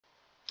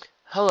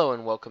Hello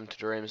and welcome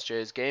to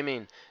J's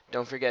Gaming.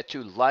 Don't forget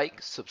to like,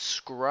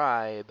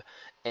 subscribe,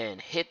 and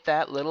hit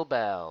that little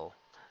bell.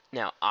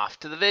 Now off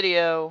to the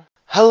video.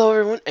 Hello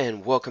everyone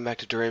and welcome back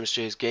to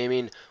J's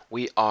Gaming.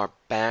 We are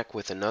back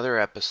with another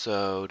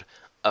episode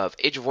of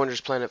Age of Wonders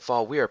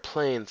Planetfall. We are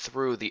playing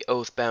through the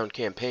Oathbound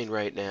campaign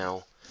right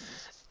now.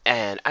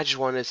 And I just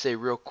wanted to say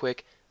real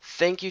quick,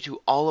 thank you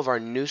to all of our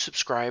new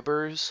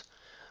subscribers.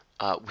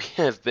 We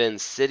have been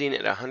sitting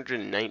at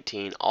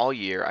 119 all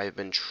year. I've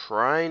been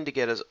trying to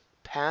get us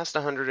past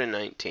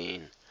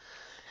 119.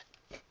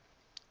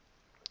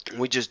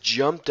 We just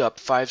jumped up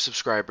 5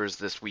 subscribers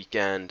this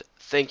weekend.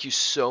 Thank you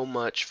so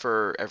much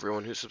for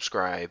everyone who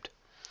subscribed.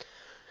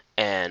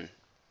 And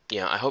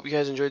yeah, I hope you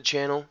guys enjoyed the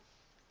channel.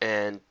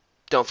 And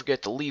don't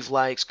forget to leave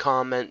likes,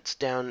 comments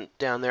down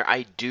there.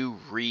 I do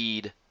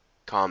read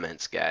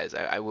comments, guys.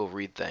 I will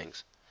read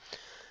things.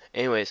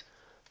 Anyways,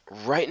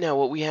 right now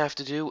what we have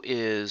to do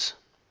is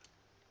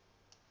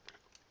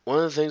one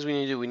of the things we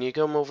need to do, we need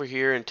to come over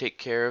here and take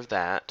care of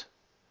that,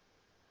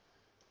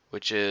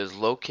 which is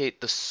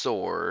locate the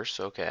source.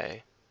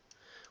 Okay.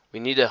 We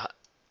need to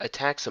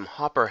attack some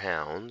hopper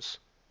hounds,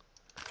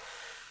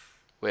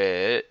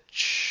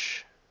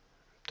 which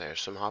there's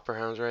some hopper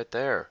hounds right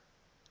there.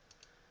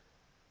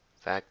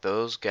 In fact,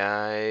 those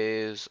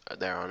guys,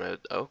 they're on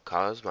a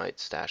Cosmite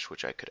stash,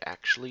 which I could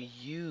actually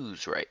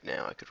use right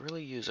now. I could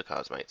really use a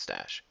Cosmite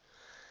stash.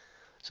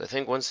 So I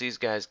think once these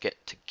guys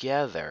get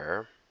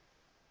together,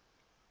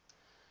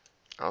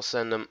 I'll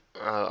send them.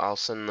 I'll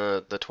send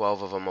the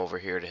 12 of them over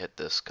here to hit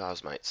this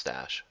Cosmite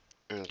stash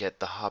and get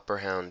the hopper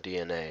hound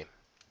DNA.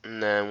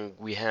 And then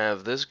we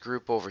have this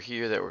group over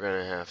here that we're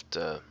going to have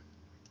to...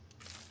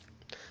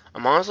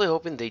 I'm honestly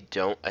hoping they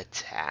don't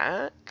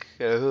attack.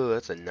 Oh,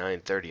 that's a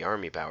 930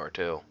 army power,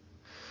 too.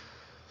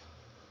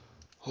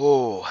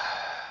 Oh.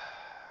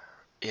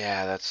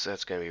 Yeah, that's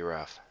going to be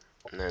rough.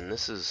 And then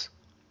this is...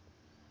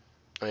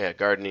 Oh, yeah,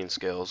 gardening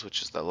skills,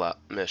 which is the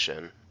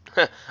mission.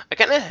 I'm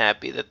kind of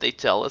happy that they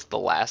tell us the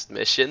last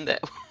mission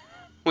that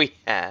we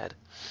had.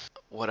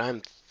 What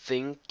I'm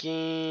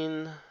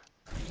thinking...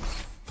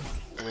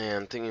 Yeah,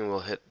 I'm thinking we'll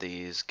hit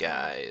these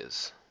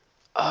guys.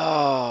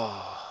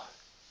 Oh.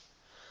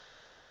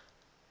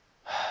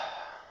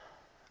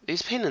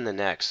 These pain in the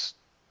necks,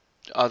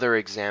 other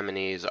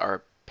examinees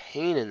are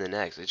pain in the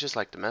necks. They just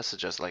like to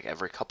message us like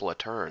every couple of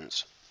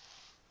turns.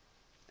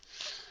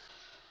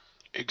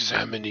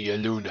 Examine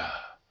Luna.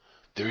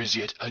 There is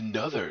yet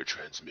another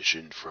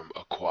transmission from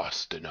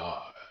Aquas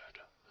Denard.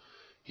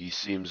 He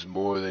seems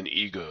more than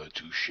eager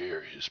to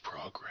share his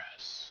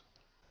progress.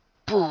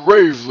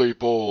 Bravely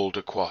bold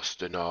Aquas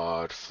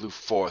Denard flew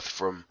forth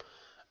from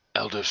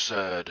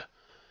Eldersed.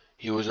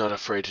 He was not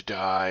afraid to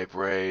die,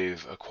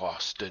 brave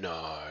Aquas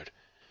Denard.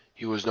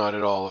 He was not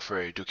at all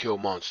afraid to kill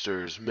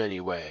monsters many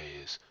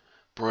ways.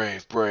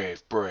 Brave,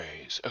 brave,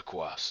 brave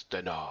Aquas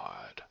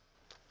Denard.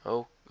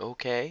 Oh,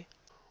 okay.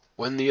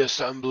 When the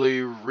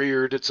assembly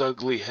reared its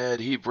ugly head,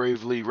 he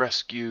bravely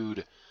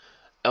rescued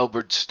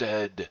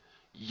Elbertstead.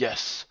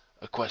 Yes,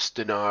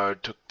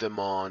 Equestenard took them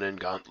on and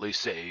gauntly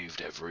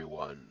saved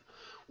everyone.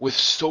 With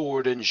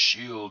sword and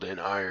shield and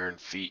iron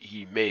feet,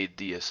 he made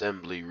the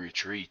assembly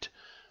retreat.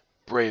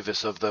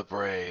 Bravest of the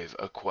brave,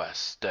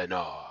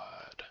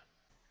 Equestenard.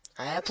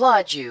 I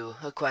applaud you,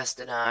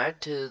 Equestenard,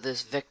 to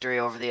this victory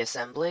over the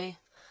Assembly.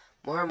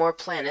 More and more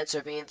planets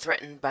are being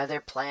threatened by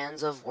their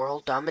plans of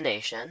world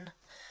domination.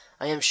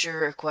 I am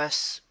sure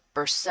Equus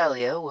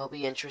Berselia will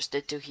be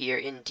interested to hear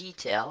in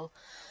detail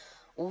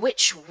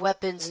which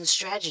weapons and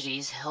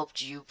strategies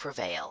helped you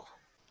prevail.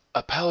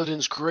 A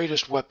paladin's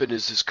greatest weapon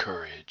is his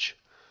courage,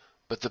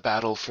 but the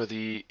battle for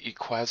the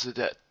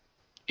Equisite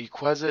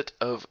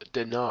of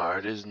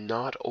Denard is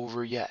not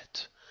over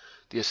yet.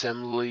 The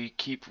assembly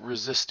keep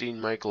resisting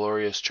my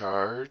glorious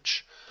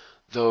charge,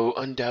 though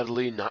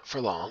undoubtedly not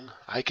for long.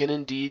 I can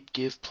indeed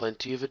give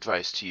plenty of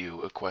advice to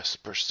you, Equus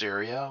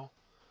Berserio.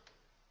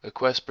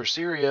 Equus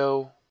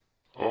Berserio.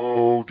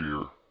 Oh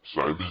dear,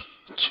 Simon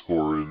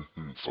Torin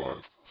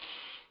 5.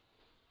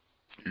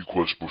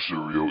 Equus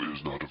Berserio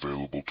is not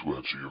available to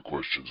answer your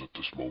questions at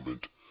this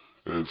moment,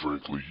 and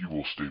frankly he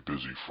will stay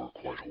busy for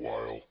quite a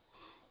while.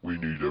 We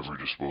need every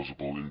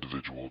disposable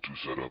individual to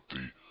set up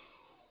the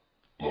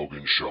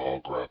Logan Shaw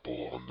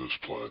grapple on this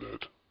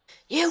planet.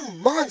 You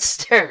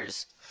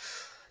monsters!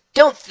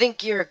 Don't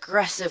think your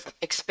aggressive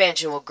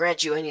expansion will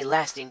grant you any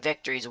lasting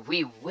victories.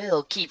 We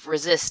will keep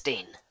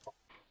resisting.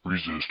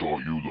 Resist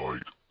all you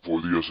like. For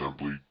the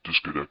assembly,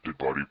 disconnected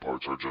body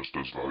parts are just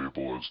as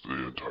valuable as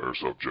the entire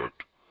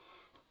subject.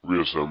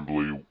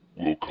 Reassembly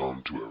will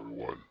come to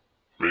everyone.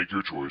 Make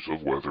your choice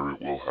of whether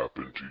it will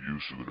happen to you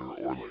sooner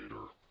or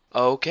later.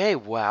 Okay,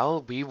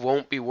 well, we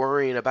won't be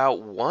worrying about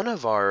one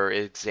of our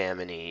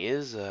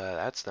examinees.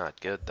 That's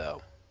not good,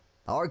 though.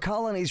 Our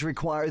colonies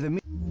require the...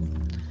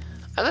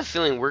 I have a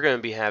feeling we're going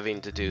to be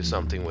having to do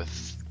something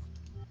with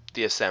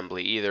the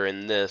assembly, either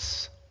in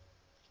this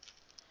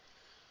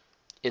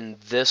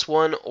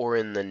one or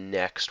in the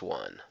next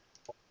one.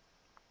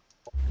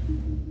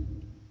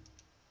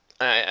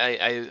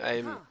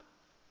 I'm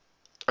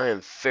I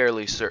am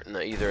fairly certain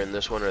that either in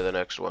this one or the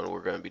next one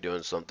we're going to be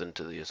doing something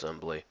to the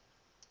assembly.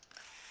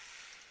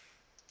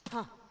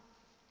 Huh.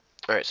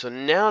 Alright, so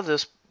now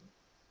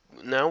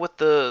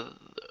with a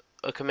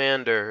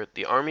commander,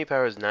 the army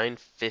power is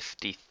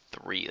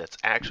 953. That's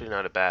actually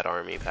not a bad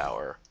army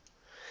power.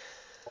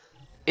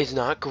 It's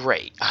not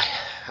great.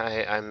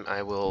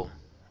 I will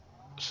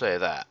say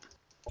that.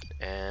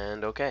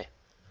 And okay.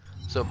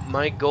 So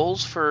my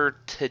goals for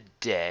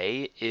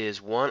today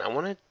is one, I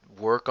want to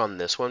work on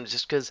this one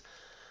just because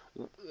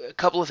a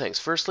couple of things.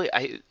 Firstly,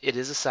 it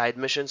is a side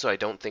mission, so I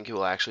don't think it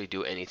will actually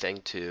do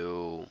anything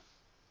to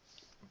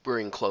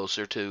bring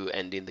closer to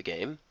ending the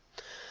game.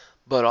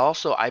 But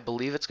also, I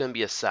believe it's going to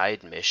be a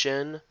side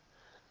mission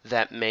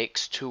that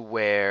makes to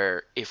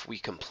where if we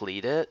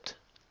complete it,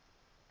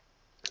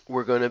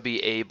 we're going to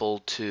be able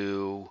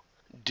to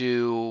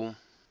do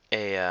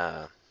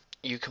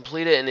you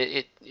complete it and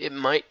it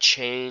might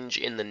change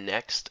in the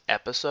next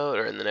episode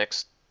or in the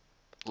next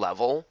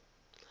level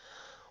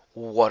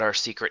what our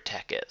secret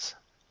tech is.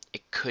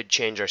 It could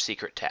change our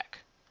secret tech.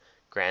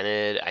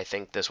 Granted, I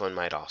think this one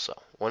might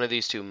also. One of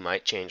these two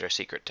might change our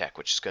secret tech,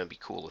 which is going to be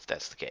cool if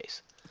that's the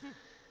case.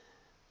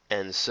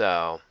 And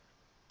so,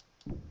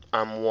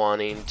 I'm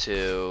going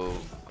to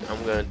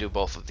do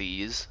both of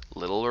these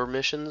littler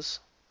missions.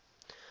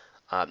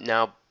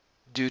 Now,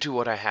 due to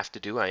what I have to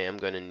do, I'm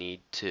going to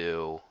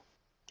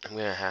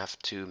have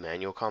to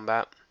manual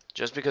combat.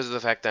 Just because of the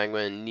fact that I'm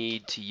going to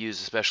need to use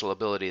a special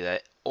ability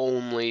that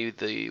only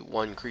the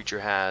one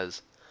creature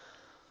has.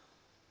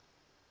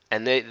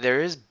 And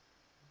there is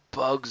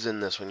bugs in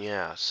this one,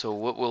 yeah. So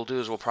what we'll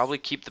do is we'll probably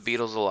keep the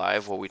beetles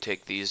alive while we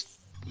take these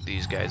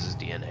guys'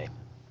 DNA.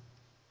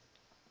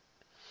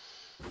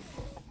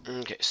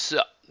 Okay,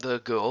 so the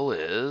goal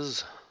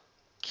is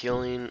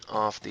killing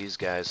off these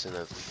guys in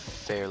a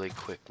fairly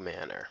quick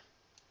manner.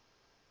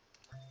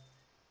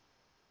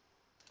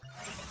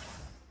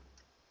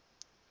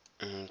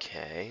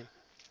 Okay.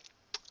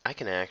 I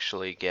can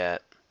actually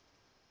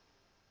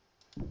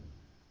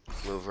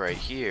move right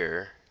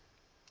here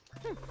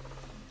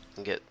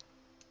and get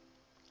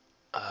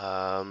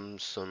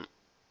some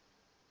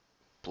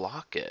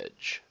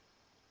blockage.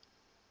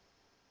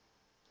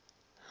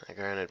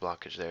 Granted,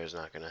 blockage there is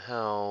not going to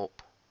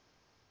help.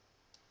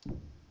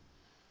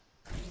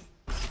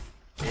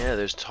 Yeah,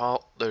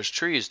 there's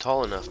trees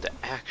tall enough to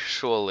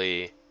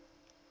actually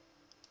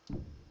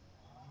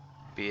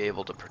be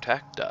able to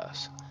protect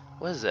us.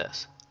 What is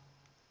this?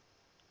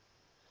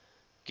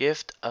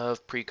 Gift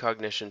of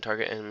precognition.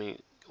 Target enemy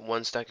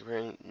one stack of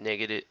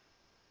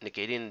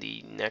negating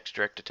the next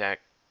direct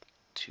attack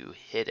to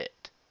hit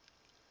it.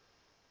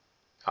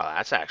 Oh,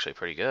 that's actually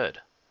pretty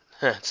good.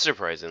 That's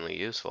surprisingly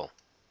useful.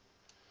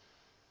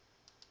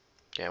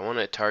 Okay, I want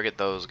to target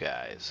those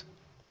guys.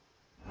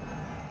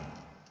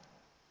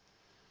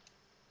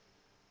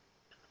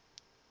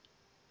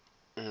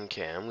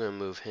 Okay, I'm going to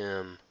move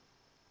him.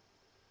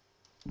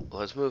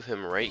 Let's move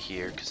him right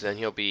here, because then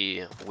he'll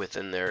be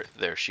within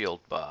their shield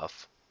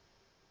buff.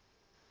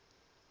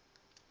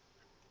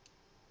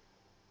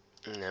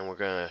 And then we're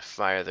going to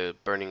fire the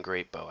burning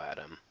great bow at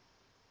him.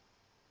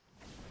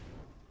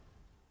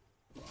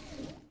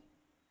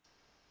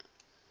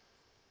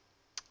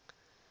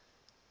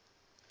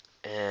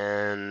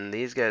 And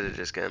these guys are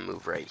just going to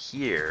move right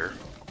here.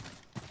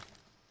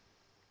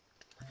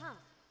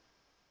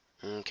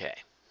 Okay.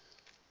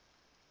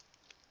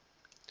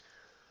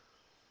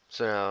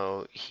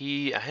 So I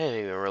didn't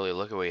even really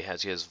look at what he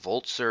has. He has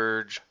Volt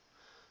Surge,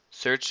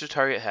 Surge to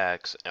target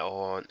Hex,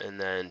 and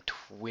then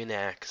Twin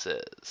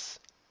Axes.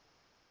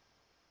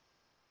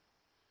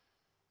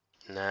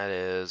 And that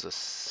is a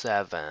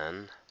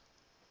 7.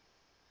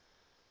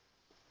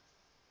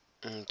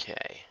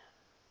 Okay.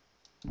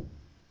 I'm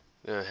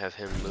gonna have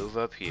him move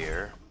up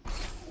here.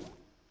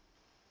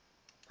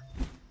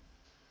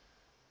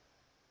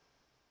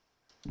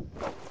 And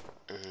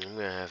I'm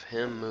gonna have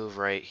him move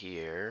right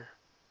here.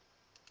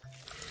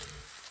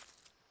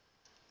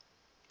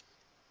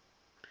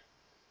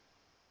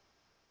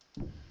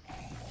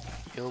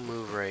 He'll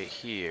move right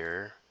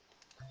here.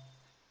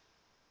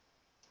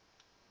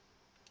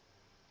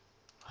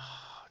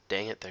 Oh,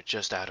 dang it, they're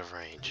just out of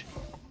range.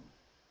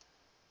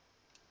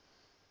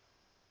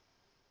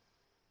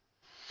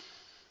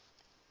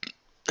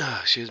 Oh,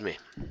 excuse me.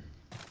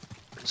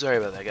 Sorry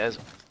about that, guys.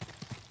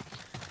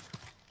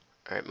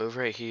 Alright, move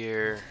right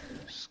here.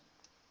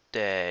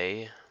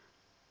 Stay.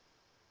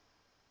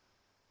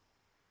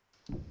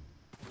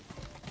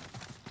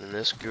 And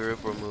this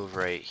group will move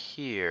right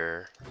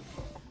here.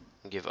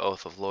 And give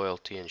Oath of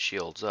Loyalty and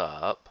Shields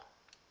up.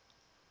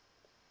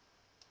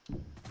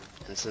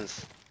 And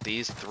since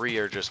these three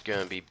are just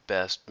going to be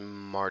best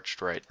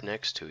marched right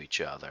next to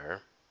each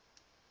other.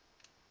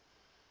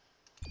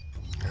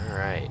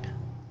 Alright.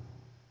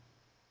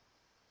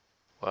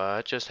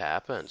 What just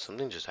happened?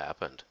 Something just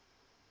happened.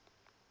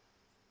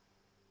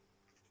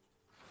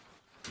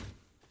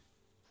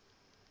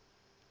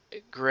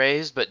 It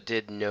grazed but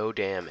did no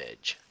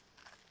damage.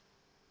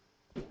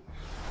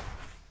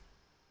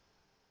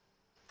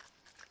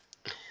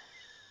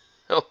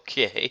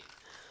 Okay.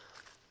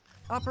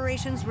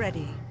 Operations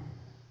ready.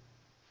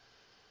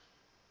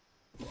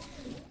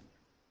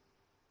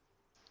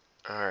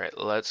 Alright,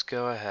 let's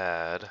go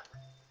ahead.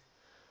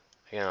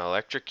 I can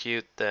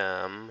electrocute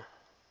them.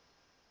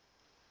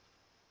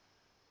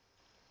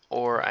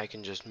 Or I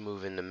can just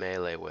move into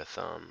melee with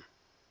them.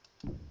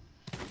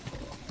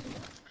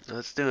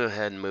 Let's go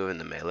ahead and move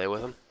into melee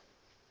with them.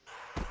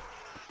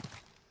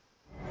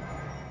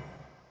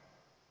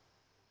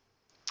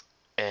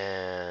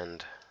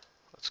 And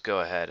let's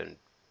go ahead and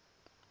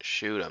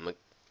shoot him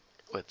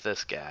with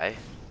this guy.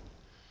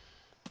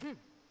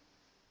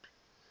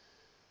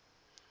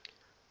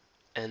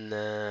 And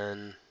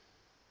then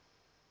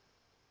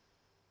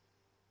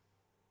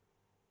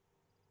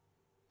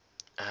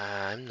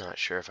I'm not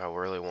sure if I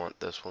really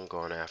want this one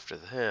going after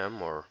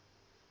him or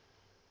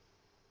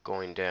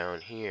going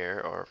down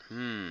here or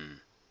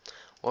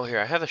well, here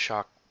I have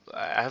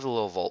I have a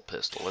little volt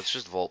pistol. Let's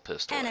just volt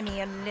pistol it.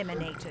 Enemy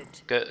eliminated.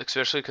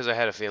 Especially because I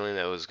had a feeling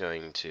that was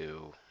going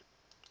to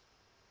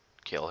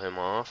kill him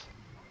off.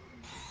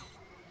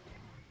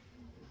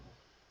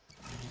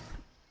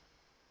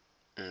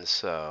 And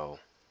so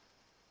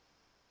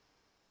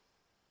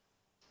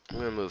I'm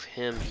going to move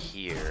him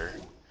here,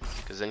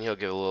 because then he'll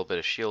give a little bit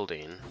of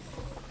shielding,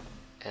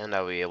 and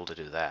I'll be able to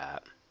do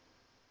that.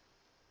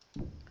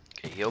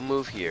 Okay, he'll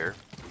move here.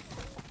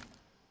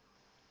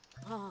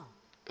 And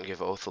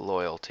give Oath of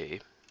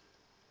Loyalty.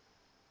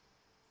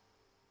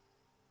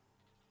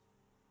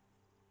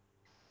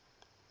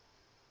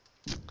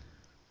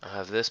 I'll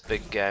have this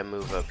big guy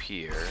move up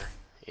here.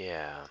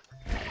 Yeah.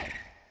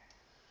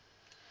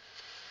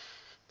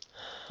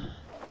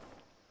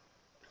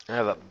 I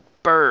have a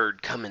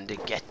bird coming to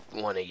get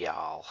one of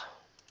y'all.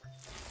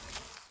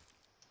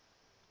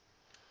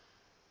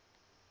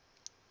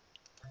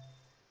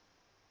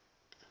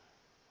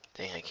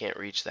 Dang, I can't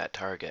reach that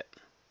target.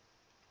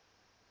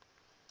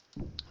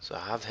 So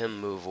I'll have him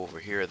move over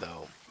here,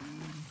 though.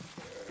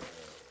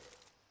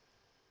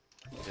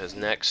 Because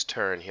next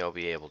turn, he'll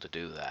be able to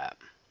do that.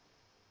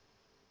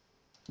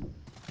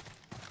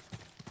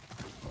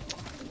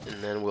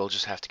 And then we'll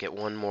just have to get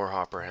one more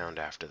Hopper Hound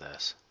after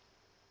this.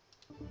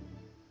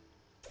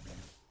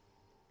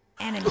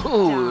 Enemy Ooh,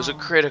 down. it was a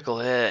critical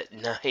hit.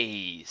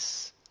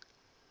 Nice.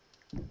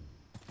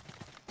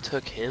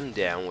 Took him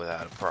down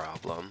without a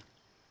problem.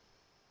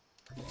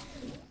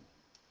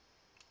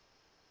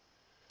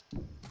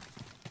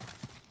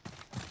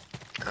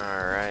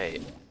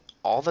 Alright.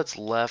 All that's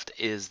left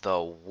is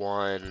the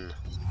one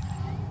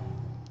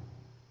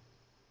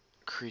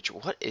creature.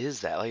 What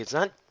is that? Like, it's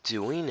not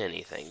doing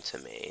anything to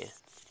me.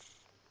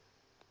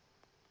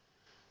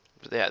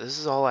 But yeah, this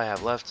is all I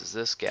have left is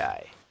this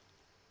guy.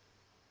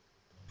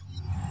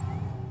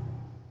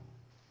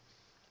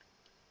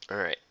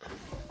 Alright.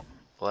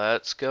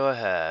 Let's go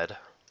ahead.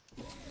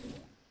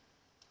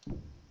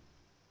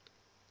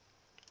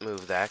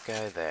 Move that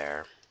guy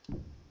there.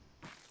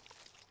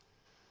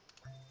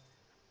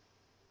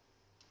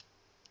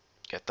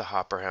 Get the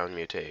Hopper Hound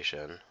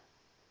mutation.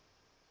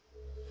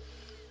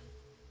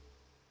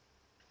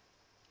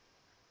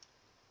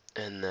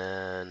 And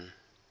then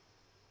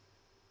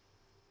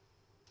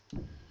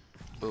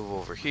move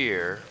over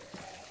here.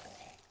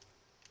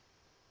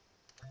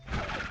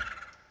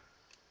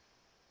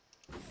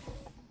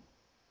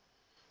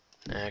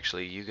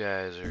 Actually, you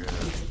guys are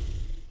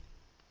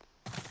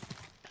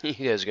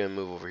gonna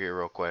move over here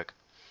real quick.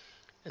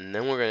 And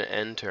then we're gonna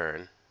end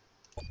turn.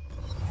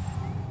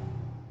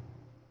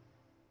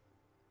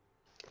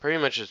 Pretty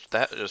much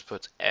that just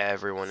puts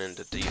everyone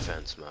into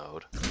defense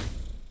mode.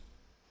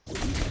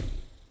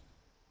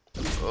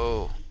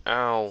 Oh,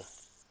 ow.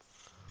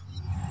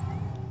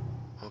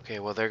 Okay,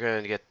 well they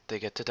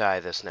get to die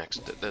this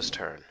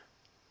turn.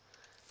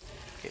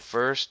 Okay,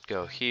 first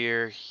go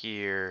here,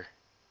 here,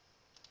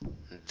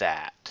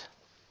 that.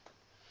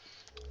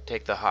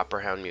 Take the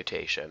Hopper Hound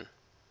mutation.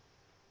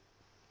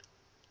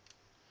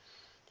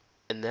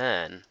 And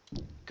then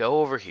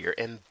go over here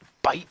and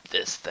bite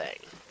this thing.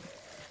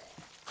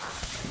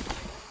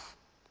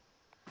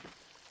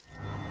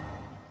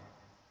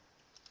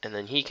 And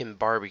then he can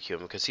barbecue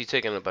him because he's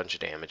taking a bunch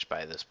of damage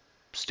by this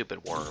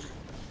stupid worm.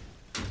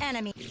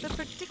 Enemy. The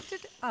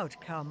predicted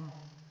outcome.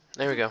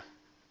 There we go.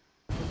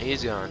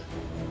 He's gone.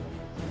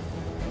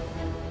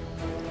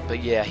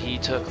 But yeah, he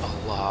took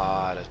a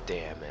lot of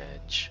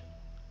damage.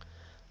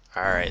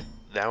 Alright,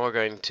 now we're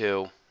going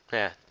to...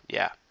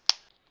 yeah.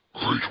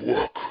 Great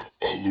work,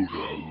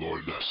 Aluna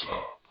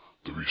Loinessa.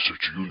 The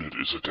research unit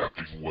is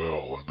adapting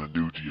well and the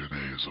new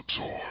DNA is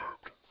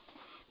absorbed.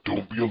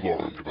 Don't be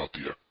alarmed about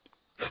the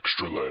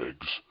extra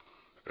legs,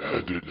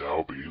 and it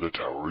now being a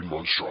towering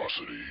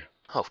monstrosity.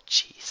 Oh,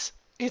 jeez.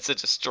 It's a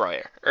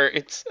destroyer. Or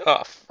it's...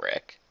 oh,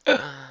 frick.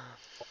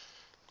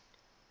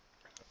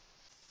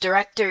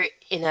 Director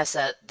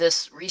Inessa,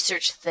 this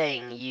research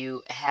thing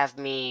you have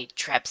me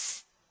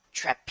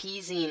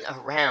trapezing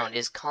around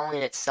is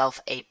calling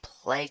itself a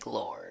plague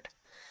lord.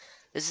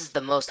 This is the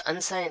most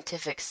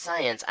unscientific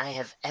science I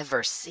have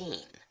ever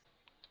seen.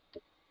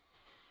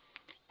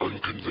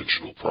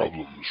 Unconventional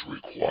problems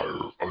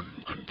require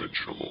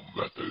unconventional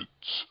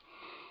methods.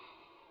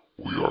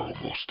 We are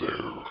almost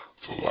there.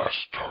 The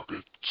last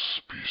target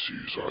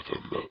species are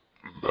the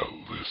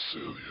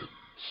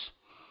Melisilians.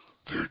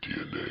 Their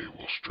DNA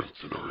will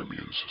strengthen our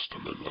immune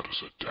system and let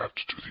us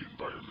adapt to the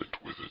environment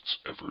with its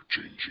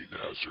ever-changing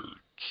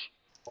hazards.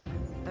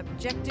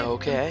 Objective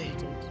Okay.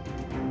 completed.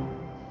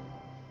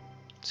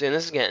 See, and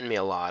this is getting me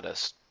a lot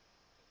of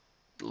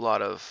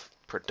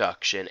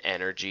production,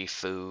 energy,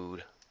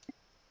 food.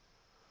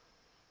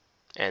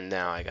 And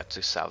now I got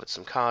to salvage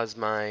some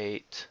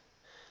cosmite.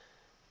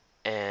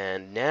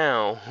 And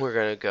now we're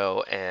gonna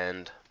go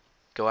after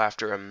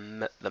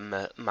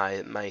the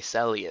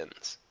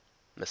mycelians.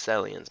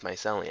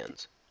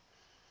 Mycelians.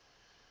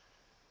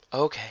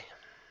 Okay.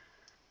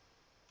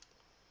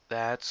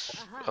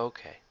 That's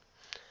okay.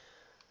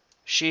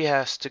 She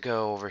has to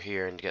go over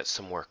here and get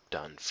some work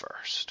done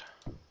first.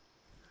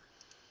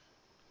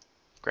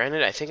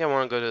 Granted, I think I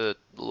want to go to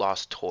the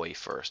Lost Toy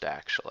first,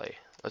 actually.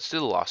 Let's do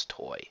the Lost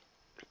Toy.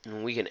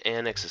 And we can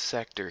annex a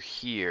sector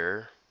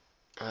here.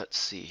 Let's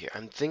see here.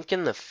 I'm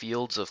thinking the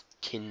Fields of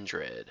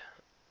Kindred.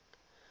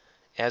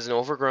 It has an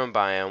overgrown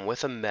biome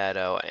with a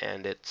meadow,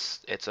 and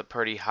it's a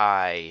pretty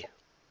high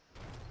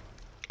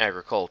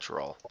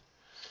agricultural.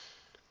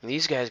 And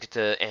these guys get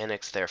to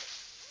annex their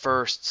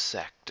first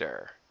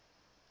sector.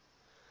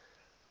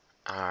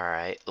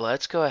 Alright,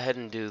 let's go ahead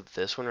and do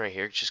this one right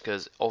here, just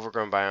because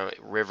overgrown biome,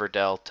 river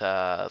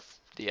delta,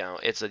 you know,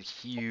 it's a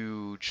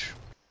huge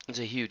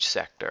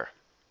sector.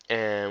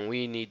 And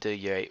we need to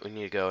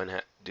go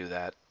and do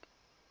that.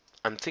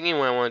 I'm thinking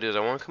what I want to do is I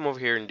want to come over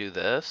here and do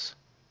this.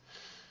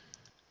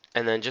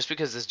 And then just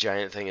because this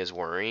giant thing is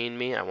worrying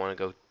me, I want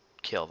to go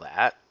kill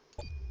that.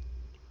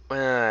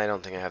 Well, I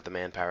don't think I have the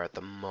manpower at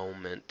the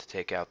moment to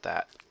take out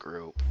that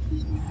group.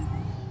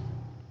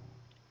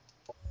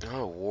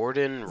 Oh,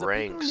 Warden The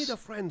ranks. people need a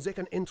friend they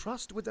can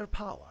entrust with their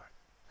power.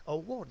 A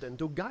warden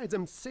to guide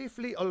them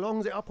safely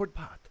along the upward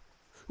path,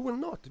 who will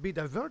not be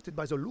diverted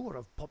by the lure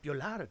of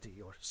popularity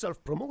or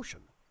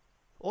self-promotion.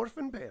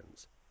 Orphan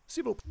bands,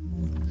 civil...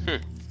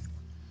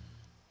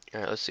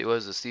 Alright, let's see, what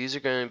is this? These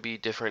are going to be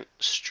different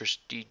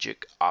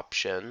strategic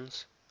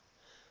options.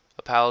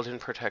 A Paladin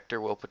Protector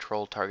will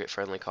patrol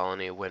target-friendly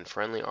colony when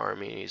friendly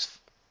armies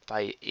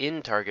fight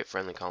in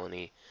target-friendly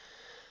colony.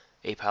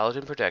 A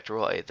Paladin Protector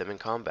will aid them in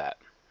combat.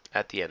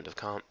 At the end of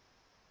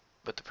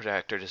but the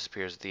Protector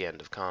disappears at the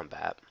end of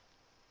combat.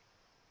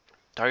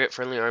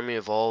 Target-friendly army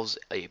evolves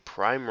a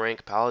prime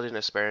rank Paladin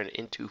aspirant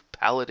into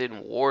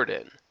Paladin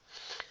Warden.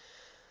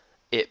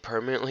 It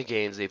permanently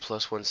gains a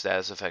 +1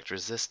 status effect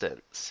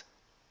resistance.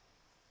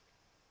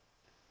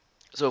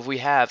 So if we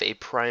have a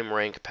prime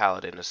rank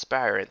Paladin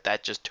aspirant,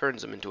 that just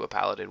turns them into a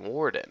Paladin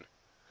Warden.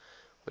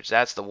 Which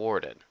that's the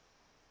Warden.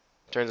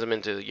 Turns them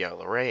into, you know,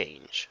 the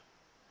range.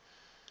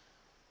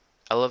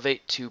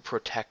 Elevate to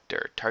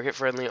Protector.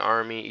 Target-friendly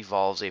army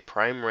evolves a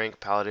prime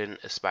rank Paladin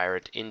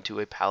aspirant into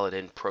a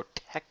Paladin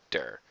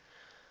Protector.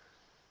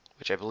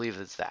 Which I believe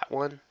is that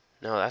one.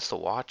 No, that's the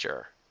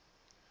Watcher.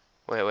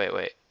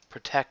 Wait.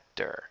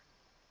 Protector.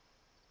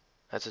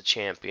 That's a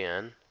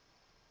champion.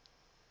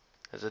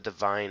 That's a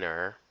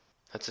diviner.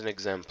 That's an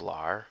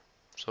exemplar.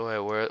 So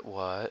wait,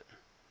 what?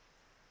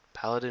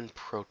 Paladin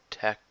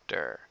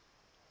Protector.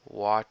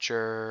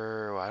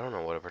 Watcher. Well, I don't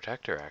know what a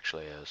protector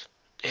actually is.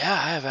 Yeah,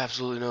 I have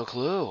absolutely no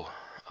clue.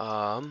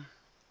 Yeah,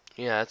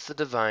 that's the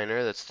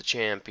diviner, that's the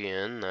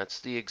champion,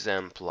 that's the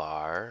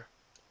exemplar.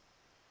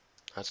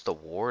 That's the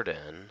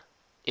warden.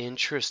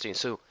 Interesting.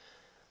 So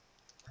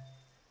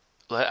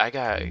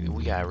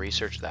we gotta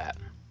research that.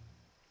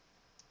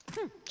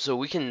 So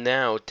we can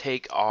now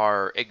take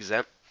our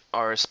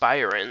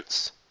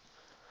aspirants,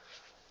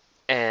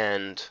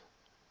 and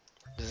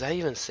does that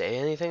even say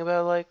anything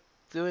about like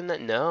doing that?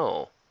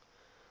 No.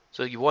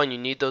 So you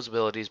need those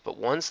abilities, but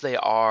once they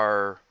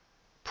are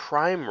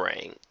prime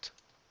ranked,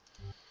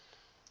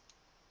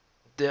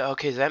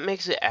 okay, that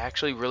makes it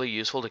actually really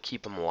useful to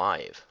keep them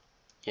alive.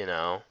 You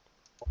know,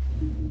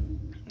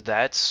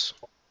 that's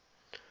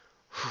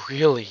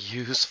really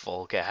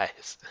useful,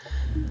 guys.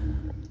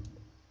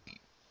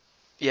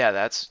 Yeah,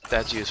 that's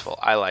useful.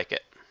 I like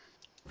it.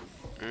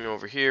 And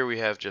over here we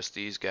have just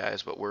these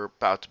guys, but we're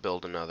about to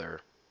build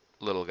another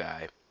little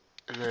guy.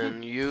 And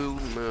then you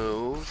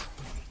move.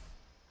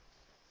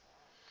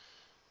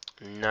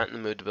 Not in the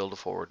mood to build a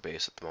forward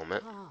base at the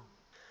moment.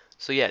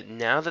 So yeah,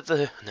 now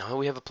that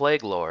we have a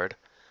Plague Lord,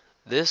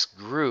 this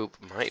group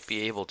might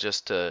be able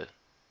just to,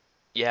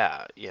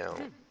 yeah, you know,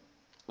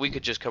 we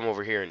could just come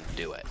over here and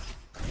do it.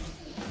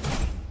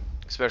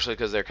 Especially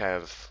because they're kind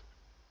of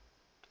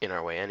in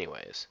our way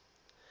anyways.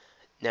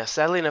 Now,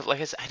 sadly enough,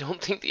 like I said, I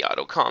don't think the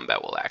auto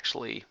combat will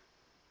actually...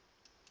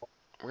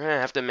 We're going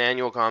to have to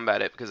manual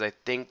combat it because I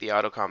think the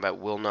auto combat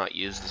will not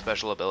use the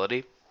special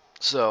ability.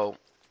 So,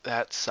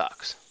 that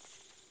sucks.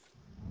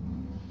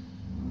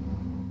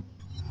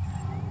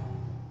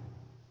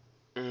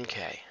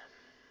 Okay.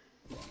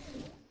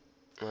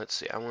 Let's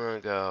see, I'm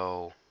going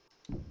to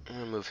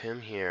move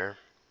him here.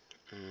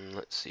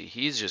 Let's see,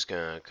 he's just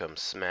going to come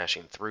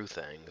smashing through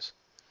things.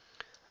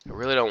 I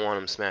really don't want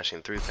him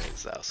smashing through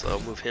things though, so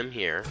I'll move him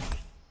here.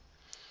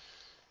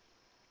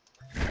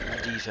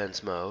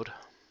 defense mode.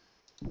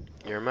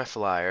 You're my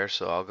flyer,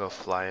 so I'll go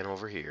flying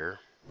over here.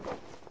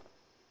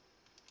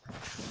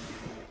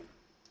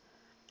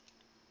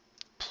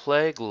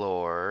 Plague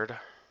Lord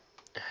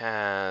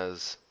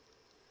has...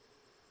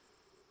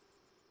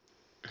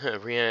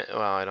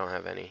 well, I don't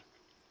have any.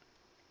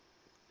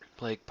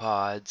 Plague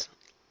Pods.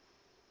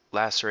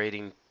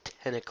 Lacerating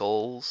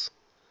Tentacles.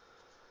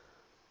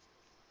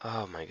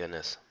 Oh my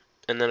goodness.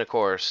 And then, of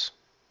course,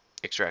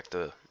 extract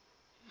the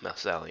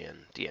Methalian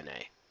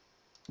DNA.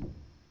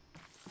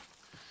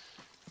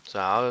 So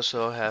I'll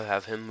also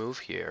have him move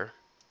here.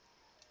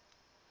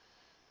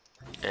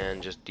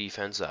 And just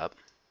defense up.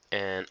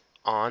 And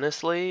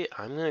honestly,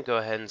 I'm going to go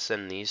ahead and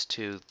send these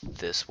two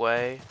this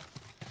way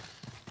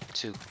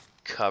to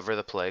cover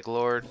the Plague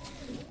Lord.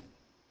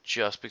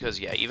 Just because,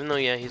 yeah, even though,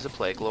 yeah, he's a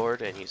Plague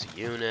Lord and he's a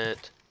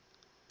unit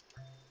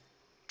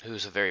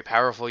who's a very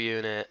powerful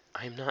unit,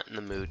 I'm not in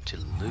the mood to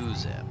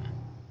lose him.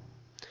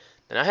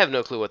 And I have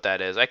no clue what that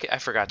is. I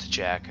forgot to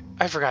check.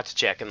 I forgot to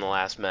check in the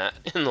last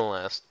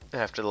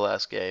after the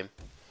last game.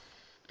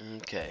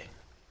 Okay.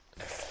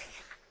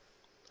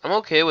 I'm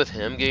okay with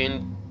him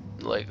getting,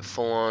 like,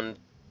 full-on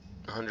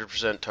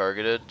 100%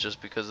 targeted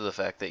just because of the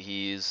fact that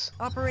he's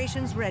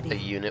Operations a ready.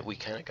 unit we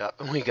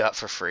got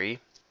for free.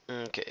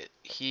 Okay,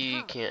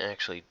 he can't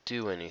actually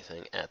do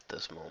anything at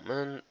this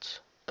moment.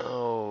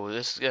 Oh,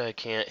 this guy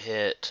can't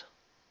hit.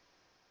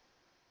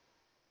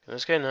 Can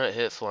this guy not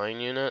hit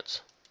flying units?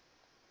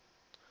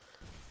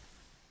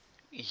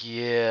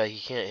 Yeah, he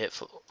can't hit...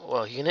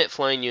 Well, he can hit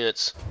flying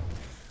units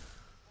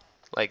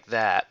like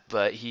that,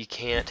 but he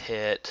can't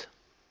hit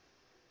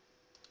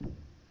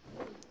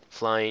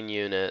flying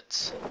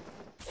units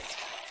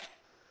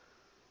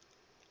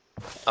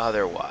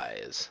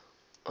otherwise.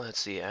 Let's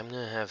see, I'm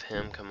going to have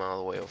him come all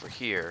the way over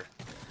here,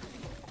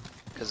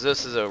 because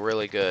this is a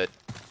really good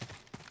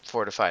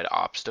fortified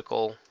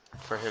obstacle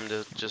for him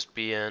to just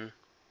be in.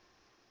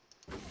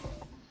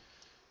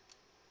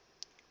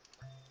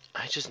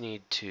 I just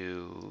need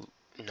to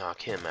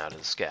knock him out of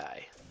the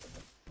sky.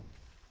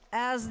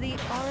 As the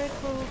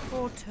oracle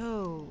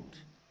foretold.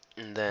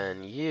 And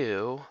then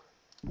you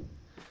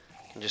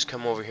can just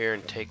come over here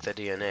and take the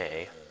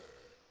DNA.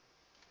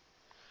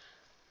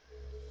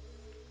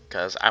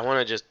 Because I want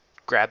to just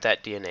grab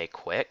that DNA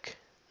quick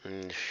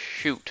and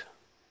shoot.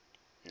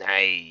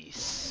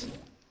 Nice.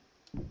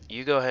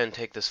 You go ahead and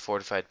take this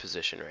fortified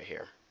position right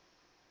here.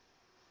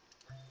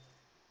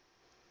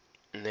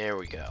 And there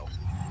we go.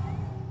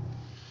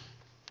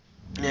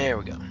 There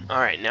we go.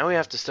 Alright, now we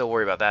have to still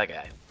worry about that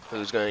guy,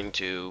 who's going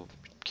to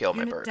kill my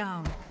Unit bird.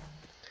 down.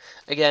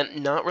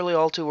 Again, not really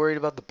all too worried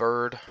about the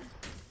bird.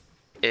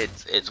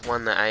 It's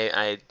one that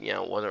I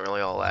wasn't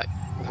really all that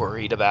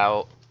worried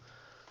about.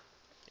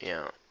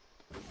 Yeah.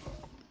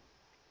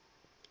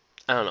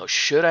 I don't know.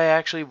 Should I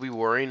actually be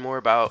worrying more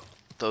about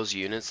those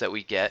units that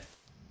we get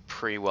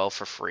pretty well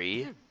for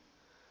free?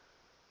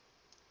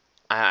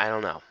 I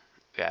don't know,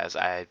 guys.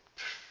 I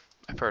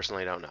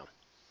personally don't know.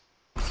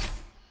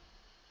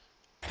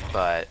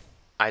 But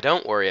I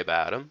don't worry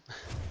about them.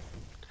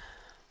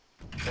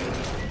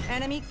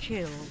 Enemy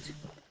killed.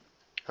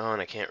 Oh,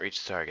 and I can't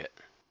reach the target.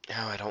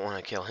 Oh, I don't want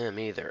to kill him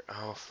either.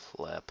 Oh,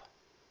 flip.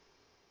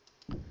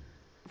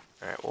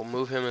 Alright, we'll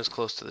move him as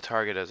close to the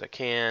target as I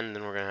can.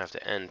 Then we're going to have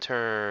to end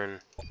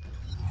turn.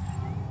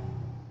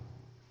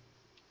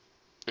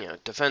 You know,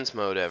 defense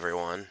mode,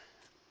 everyone.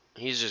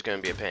 He's just going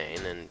to be a pain.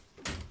 And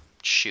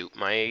shoot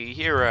my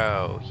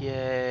hero.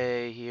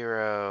 Yay,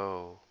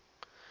 hero.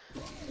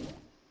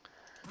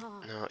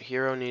 No,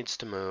 hero needs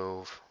to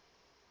move.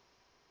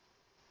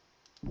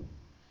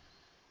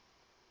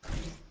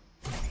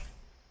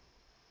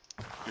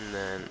 And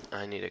then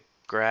I need to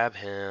grab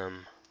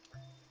him.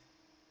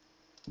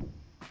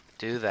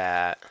 Do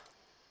that.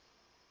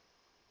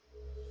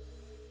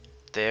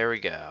 There we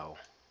go.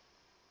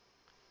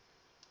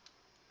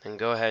 And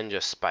go ahead and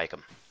just spike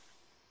him.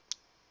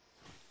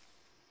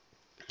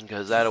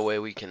 Because that way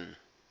we can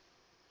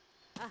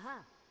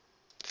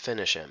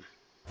finish him.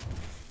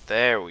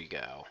 There we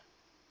go.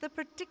 The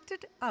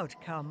predicted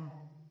outcome.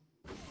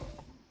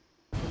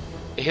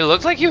 He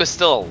looked like he was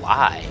still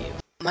alive.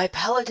 My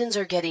paladins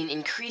are getting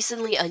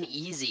increasingly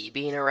uneasy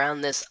being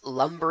around this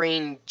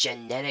lumbering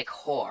genetic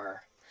whore.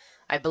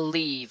 I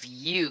believe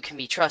you can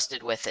be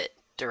trusted with it,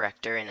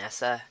 Director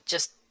Inessa.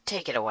 Just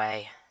take it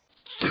away.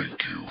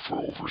 Thank you for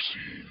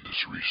overseeing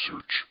this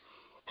research,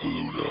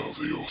 Aluna of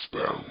the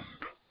Oathbound.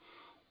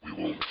 We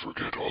won't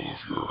forget all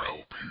of your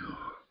help here.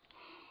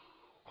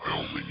 I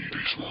only need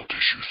a small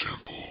tissue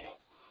sample,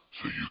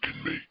 so you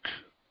can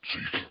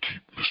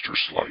keep Mr.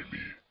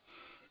 Slimy.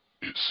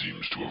 It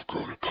seems to have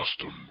grown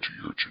accustomed to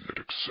your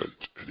genetic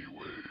scent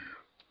anyway.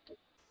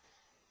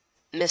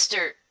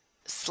 Mr.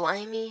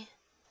 Slimy?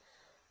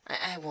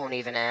 I won't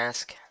even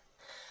ask.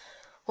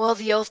 Well,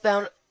 the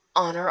Oathbound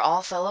honor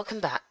all fellow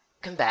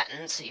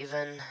combatants,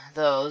 even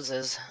those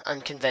as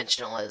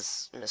unconventional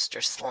as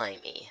Mr.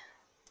 Slimy.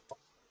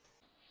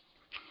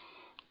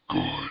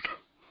 Good,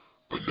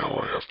 but now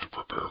I have to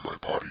prepare my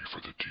body for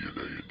the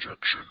DNA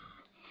injection.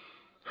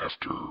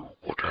 After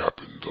what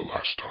happened the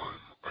last time,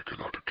 I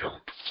cannot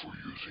account for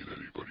using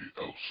anybody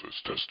else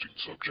as testing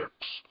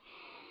subjects.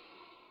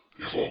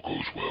 If all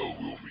goes well,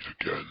 we'll meet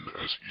again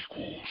as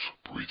equals,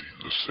 breathing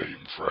the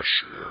same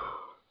fresh air.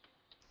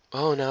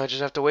 Oh, now I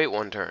just have to wait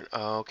one turn.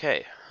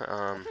 Okay.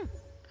 I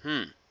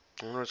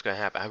wonder what's gonna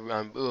happen.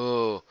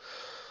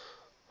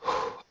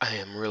 I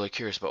am really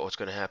curious about what's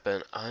gonna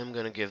happen. I'm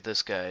gonna give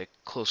this guy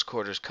close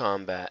quarters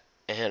combat,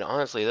 and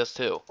honestly, that's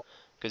two,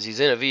 because he's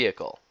in a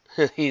vehicle.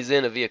 He's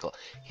in a vehicle.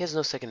 He has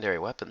no secondary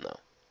weapon though.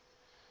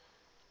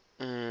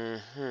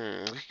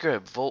 We could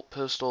grab Volt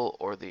Pistol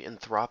or the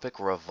Anthropic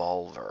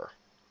Revolver.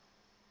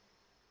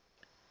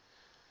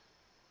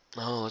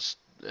 Oh,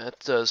 that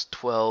does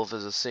 12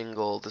 as a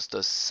single. This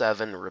does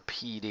 7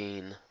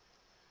 repeating.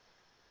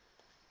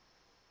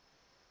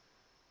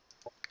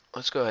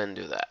 Let's go ahead and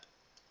do that.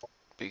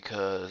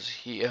 Because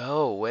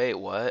oh, wait,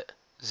 what?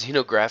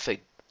 Xenographic.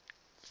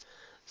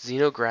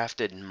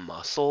 Xenografted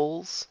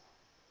muscles?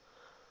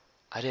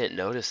 I didn't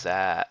notice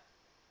that.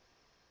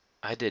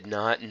 I did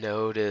not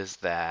notice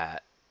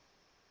that.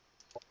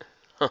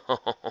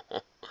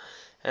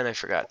 And I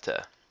forgot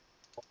to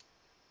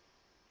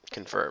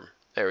confirm.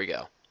 There we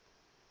go.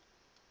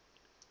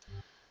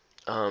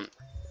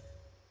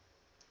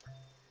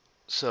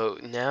 So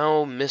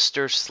now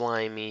Mr.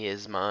 Slimy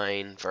is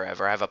mine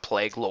forever. I have a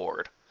Plague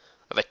Lord.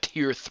 I have a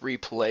Tier 3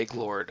 Plague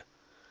Lord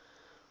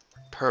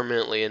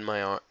permanently in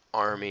my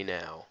army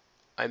now.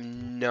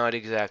 I'm not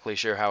exactly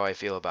sure how I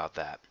feel about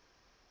that.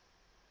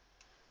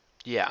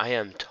 Yeah, I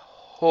am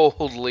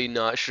totally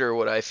not sure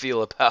what I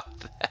feel about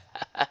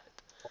that.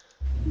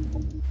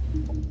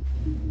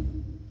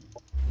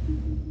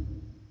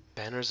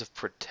 Banners of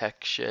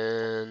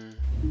Protection.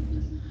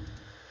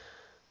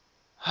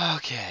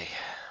 Okay.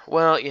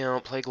 Well, you know,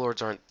 Plague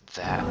Lords aren't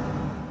that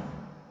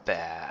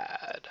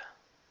bad.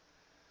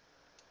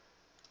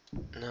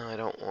 No, I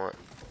don't want...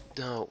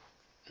 No.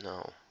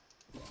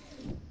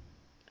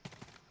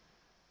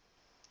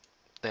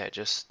 There,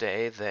 just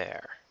stay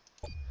there.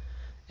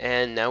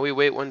 And now we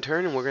wait one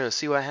turn and we're going to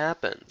see what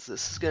happens.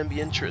 This is going to be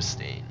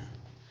interesting.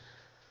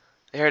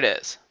 There it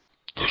is.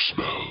 The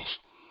smells,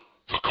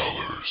 the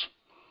colors.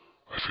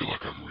 I feel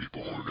like I'm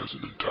reborn as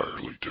an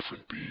entirely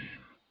different being.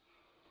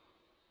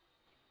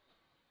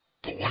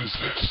 But what is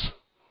this?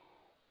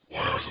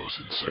 Why are those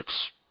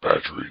insects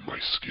badgering my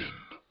skin?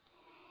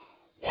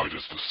 Why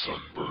does the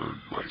sun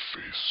burn my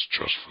face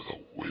just for the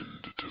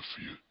wind to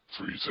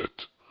freeze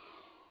it?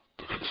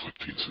 The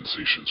conflicting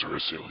sensations are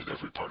assailing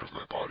every part of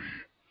my body.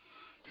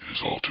 It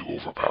is all too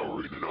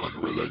overpowering and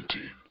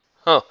unrelenting.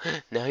 Oh,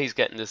 now he's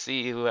getting to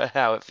see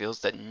how it feels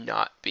to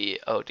not be...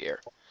 Oh,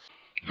 dear.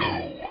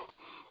 No,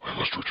 I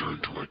must return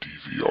to my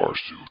DVR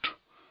suit.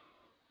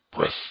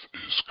 Breath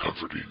is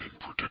comforting in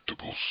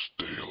predictable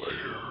stale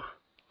air.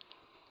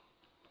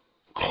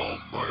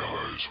 Calm my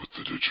eyes with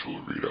the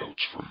digital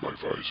readouts from my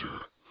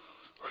visor.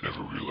 I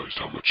never realized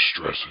how much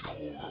stress and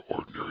horror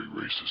ordinary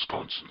races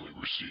constantly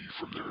receive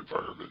from their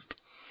environment.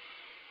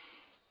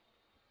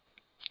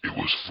 It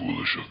was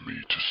foolish of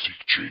me to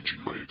seek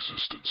changing my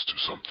existence to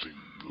something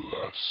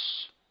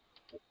less.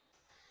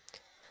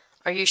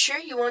 Are you sure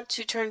you want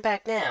to turn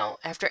back now,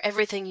 after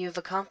everything you've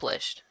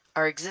accomplished?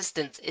 Our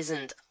existence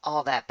isn't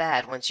all that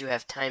bad once you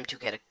have time to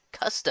get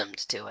accustomed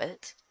to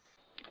it.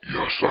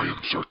 Yes, I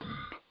am certain,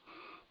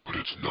 but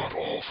it's not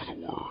all for the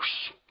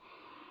worse.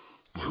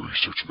 My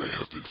research may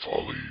have been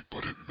folly,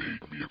 but it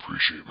made me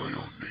appreciate my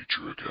own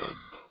nature again.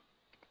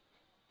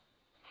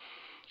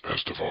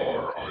 As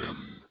Dvar, I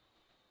am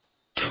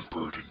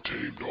tempered and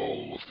tamed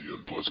all of the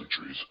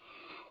unpleasantries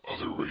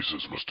other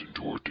races must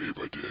endure day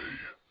by day.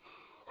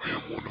 I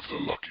am one of the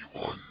lucky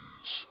ones.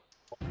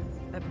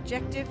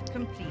 Objective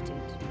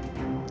completed.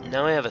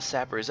 Now I have a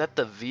sapper. Is that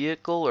the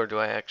vehicle, or do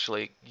I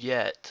actually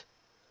get...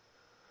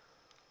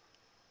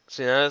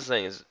 See, now this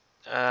thing is...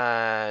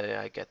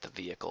 I get the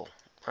vehicle.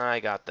 I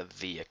got the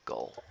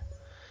vehicle.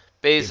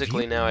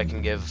 Basically, now I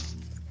can give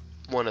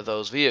one of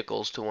those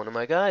vehicles to one of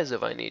my guys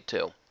if I need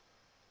to.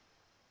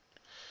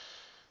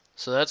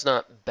 So that's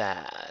not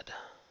bad.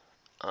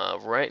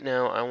 Right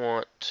now, I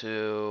want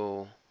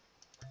to...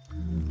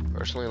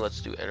 Personally,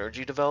 let's do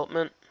energy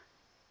development.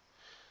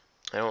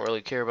 I don't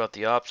really care about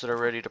the ops that are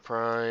ready to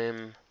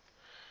prime.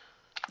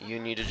 You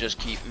need to just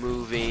keep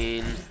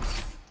moving.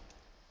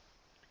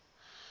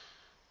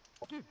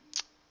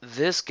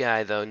 This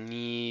guy, though,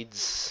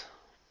 needs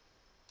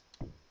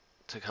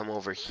to come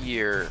over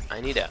here.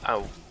 I need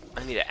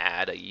to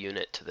add a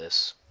unit to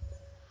this.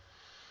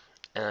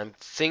 And I'm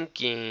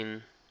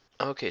thinking...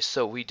 Okay,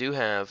 so we do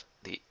have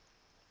the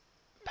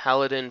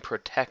Paladin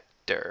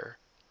Protector.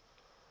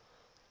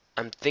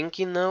 I'm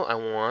thinking, though, I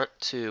want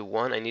to...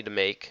 One, I need to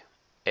make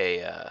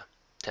a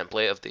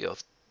template of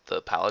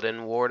the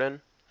Paladin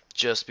Warden.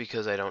 Just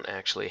because I don't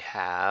actually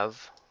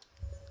have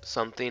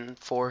something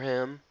for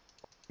him.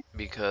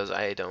 Because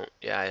I didn't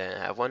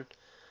have one.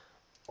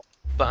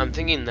 But I'm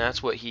thinking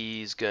that's what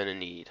he's gonna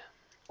need.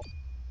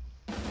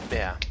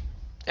 Yeah.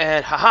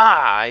 And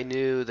haha! I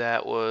knew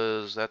that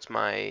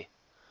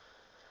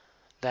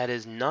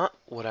is not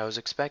what I was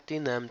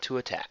expecting them to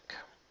attack.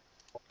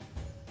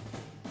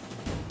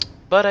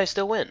 But I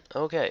still win.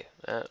 Okay,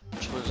 that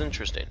was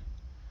interesting.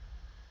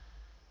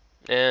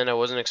 And I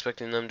wasn't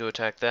expecting them to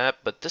attack that,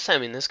 but this, I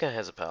mean, this guy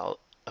has a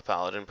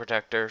paladin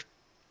protector,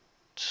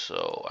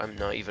 so I'm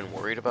not even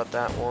worried about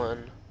that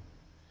one.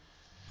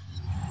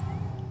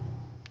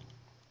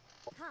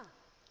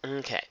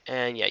 Okay,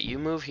 and yeah, you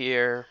move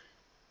here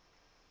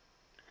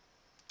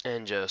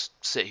and just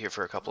sit here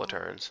for a couple of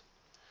turns.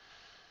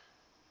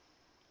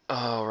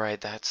 Oh, right,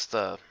 that's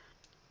the...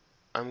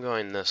 I'm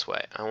going this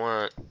way.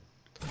 I'm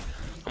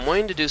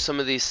wanting to do some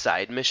of these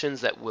side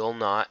missions that will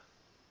not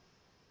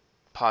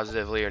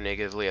positively or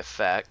negatively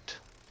affect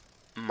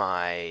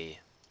my...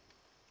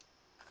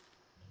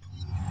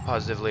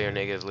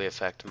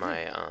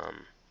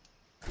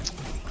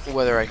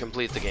 whether I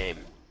complete the game.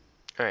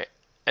 Alright,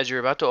 as you're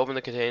about to open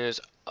the containers,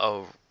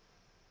 a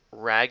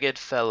ragged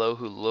fellow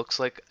who looks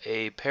like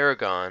a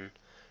paragon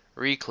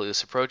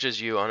recluse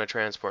approaches you on a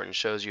transport and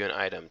shows you an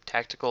item,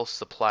 tactical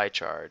supply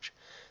charge.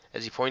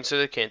 As he points to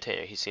the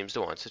container, he seems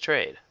to want to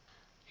trade.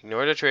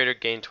 Ignore the trader,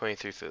 gain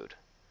 23 food.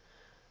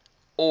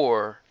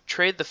 Or,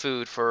 trade the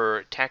food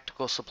for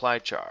tactical supply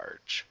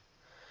charge.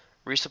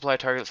 Resupply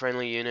target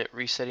friendly unit,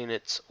 resetting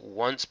its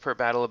once per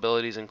battle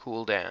abilities and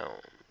cooldown.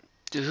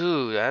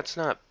 Dude, that's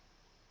not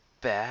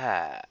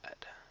bad.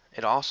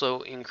 It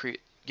also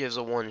gives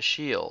a 1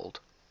 shield.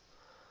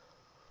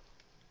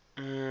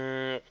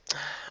 I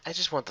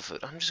just want the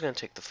food. I'm just gonna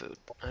take the food.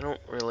 I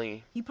don't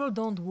really People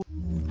don't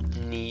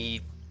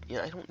need...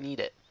 Yeah, I don't need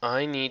it.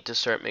 I need to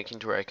start making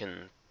to where I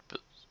can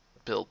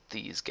build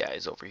these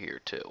guys over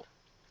here too.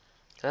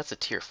 That's a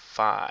tier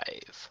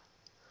 5.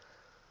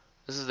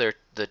 This is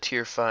the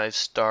tier 5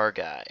 star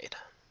guide.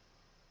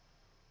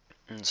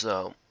 And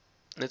so,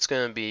 it's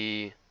gonna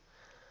be...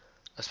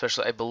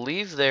 Especially, I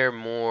believe they're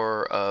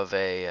more of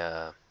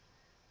a...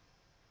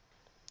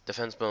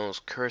 defense bonus,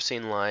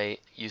 cursing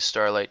light, use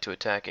starlight to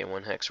attack a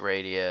 1 hex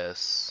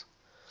radius.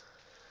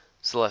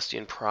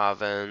 Celestian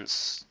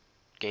province,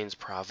 gains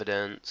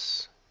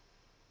providence,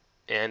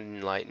 and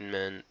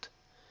enlightenment.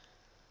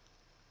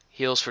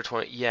 Heals for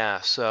 20,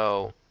 yeah,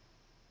 so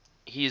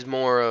he's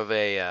more of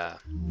a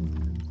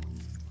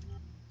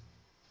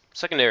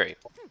secondary,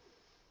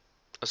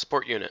 a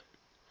support unit.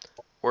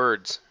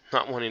 Words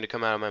not wanting to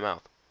come out of my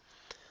mouth.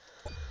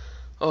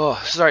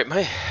 Oh, sorry,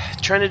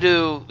 trying to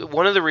do,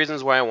 one of the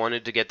reasons why I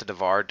wanted to get the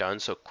Dvar done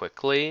so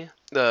quickly,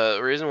 the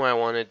reason why I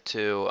wanted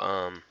to,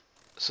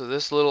 so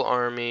this little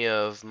army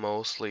of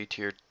mostly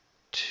tier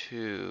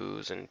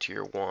 2s and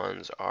tier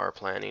 1s are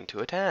planning to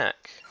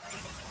attack.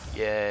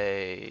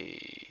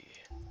 Yay.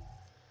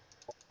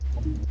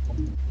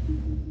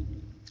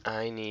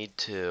 I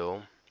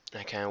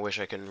kind of wish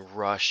I could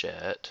rush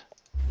it.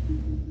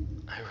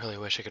 I really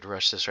wish I could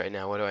rush this right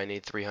now. What do I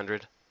need,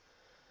 300?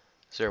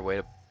 Is there a way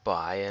to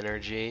buy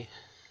energy?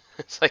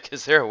 It's like,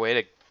 is there a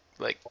way to,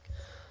 like,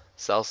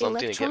 sell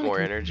something to get more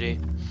energy?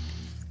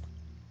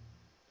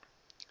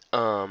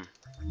 But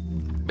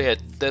yeah,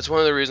 that's one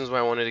of the reasons why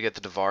I wanted to get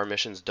the Dvar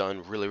missions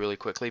done really, really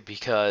quickly,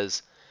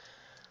 because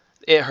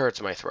it hurts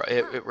my throat.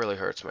 It really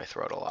hurts my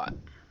throat a lot.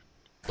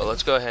 But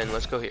let's go ahead and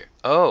let's go here.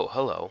 Oh,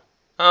 hello.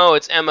 Oh,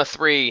 it's Emma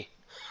 3.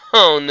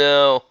 Oh,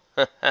 no.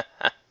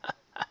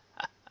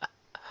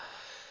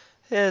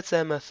 It's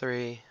Emma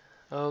 3.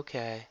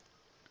 Okay.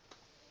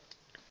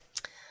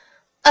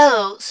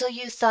 Oh, so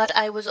you thought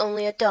I was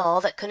only a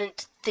doll that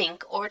couldn't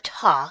think or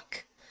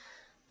talk?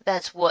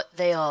 That's what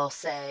they all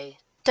say.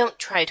 Don't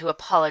try to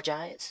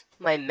apologize.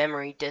 My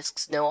memory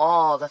disks know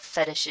all the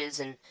fetishes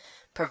and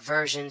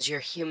perversions your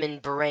human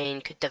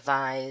brain could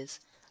devise.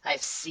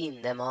 I've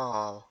seen them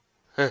all.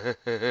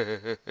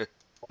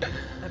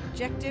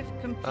 Objective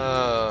complete.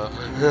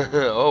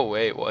 Oh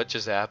wait, what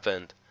just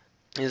happened?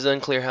 It is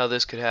unclear how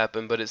this could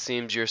happen, but it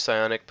seems your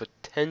psionic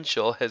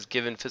potential has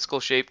given physical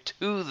shape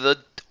to the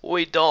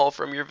toy doll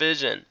from your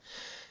vision.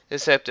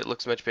 Except it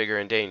looks much bigger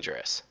and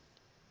dangerous.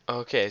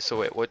 Okay, so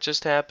wait, what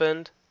just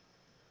happened?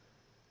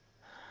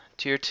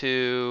 Tier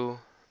 2,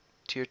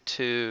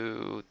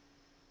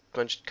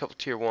 couple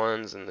tier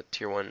 1s, and the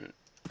tier 1.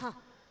 I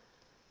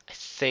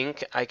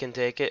think I can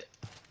take it.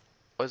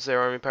 What's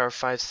their army power?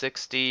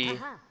 560.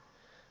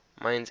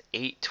 Mine's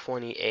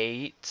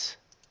 828.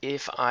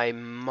 If I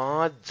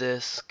mod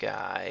this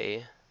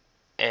guy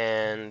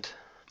and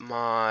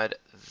mod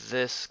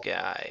this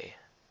guy,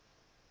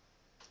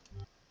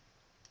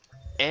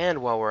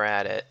 and while we're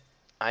at it,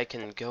 I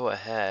can go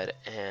ahead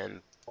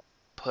and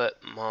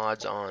put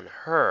mods on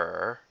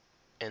her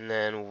and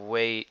then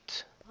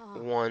wait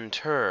 1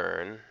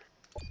 turn.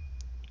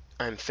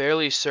 I'm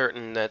fairly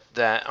certain that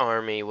I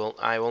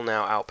will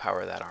now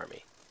outpower that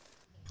army.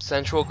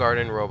 Central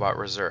Garden Robot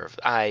Reserve.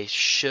 I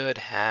should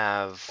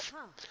have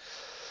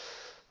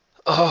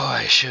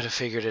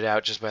figured it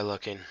out just by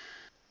looking.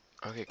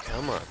 Okay,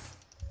 come on.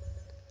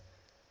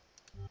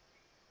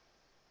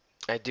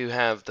 I do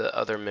have the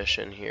other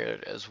mission here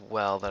as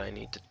well that I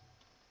need to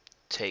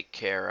take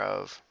care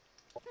of.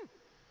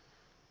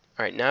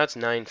 Alright, now it's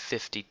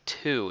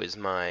 952 is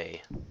my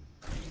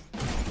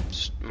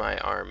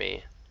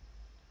army.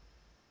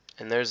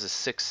 And there's a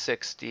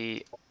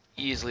 660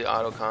 easily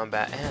auto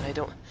combat,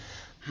 and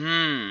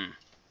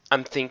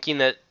I'm thinking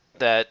that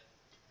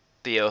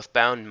the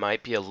Oathbound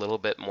might be a little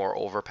bit more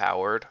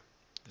overpowered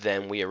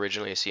than we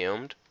originally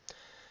assumed.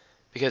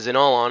 Because in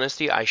all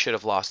honesty, I should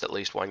have lost at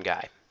least one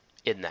guy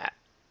in that.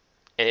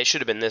 And it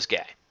should have been this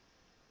guy.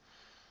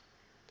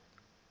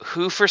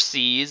 Who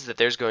foresees that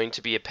there's going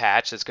to be a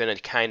patch that's going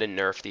to kind of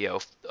nerf the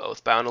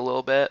Oathbound a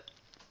little bit?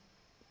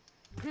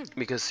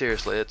 Because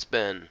seriously, it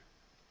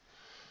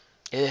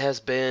has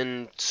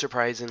been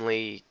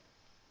surprisingly,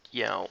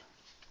 you know,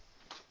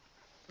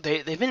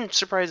 they've been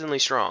surprisingly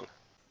strong.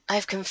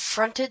 I've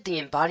confronted the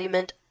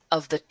embodiment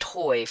of the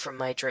toy from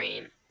my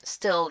dream.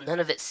 Still,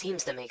 none of it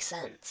seems to make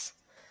sense.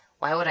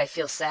 Why would I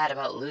feel sad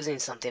about losing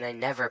something I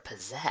never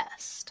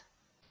possessed?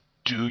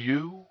 Do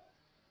you?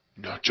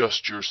 Not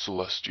just your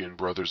Celestian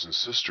brothers and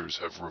sisters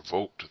have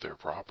revoked their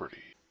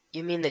property.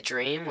 You mean the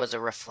dream was a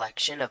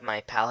reflection of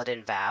my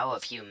paladin vow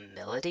of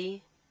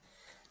humility?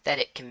 That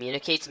it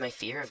communicates my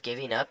fear of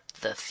giving up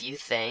the few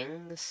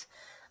things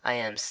I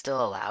am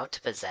still allowed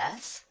to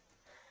possess?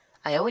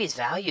 I always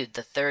valued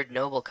the third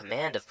noble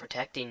command of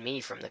protecting me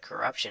from the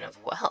corruption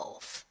of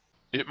wealth.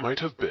 It might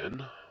have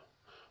been,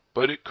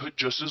 but it could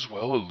just as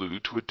well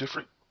allude to a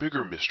different,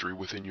 bigger mystery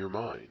within your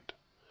mind.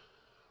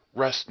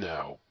 Rest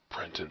now,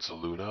 Prentice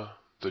Aluna.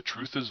 The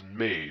truth is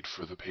made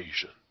for the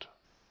patient.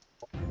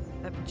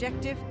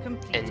 Objective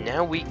complete. And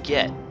now we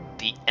get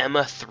the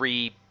Emma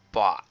 3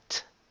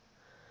 bot.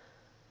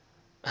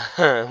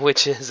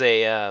 Which is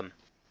a,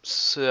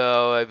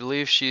 so I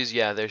believe she's,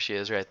 yeah, there she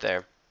is right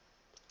there.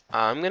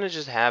 I'm going to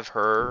just have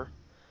her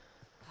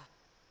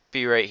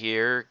be right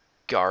here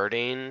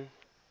guarding.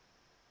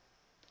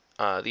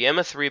 The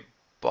Emma 3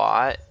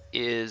 bot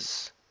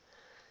is,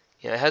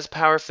 it has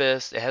Power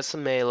Fist, it has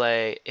some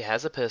melee, it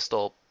has a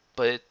pistol,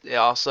 but it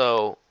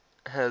also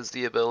has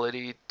the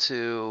ability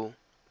to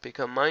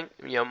become mind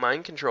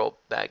control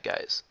bad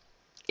guys.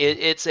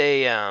 It's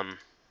a,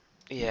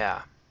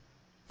 yeah,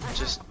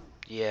 just,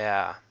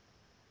 yeah.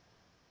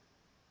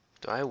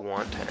 Do I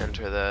want to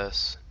enter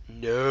this?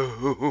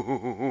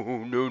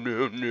 No,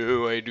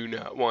 no, I do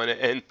not want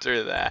to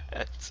enter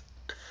that.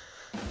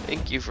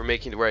 Thank you for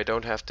making it where I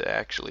don't have to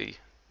actually,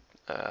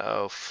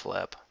 oh,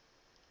 flip.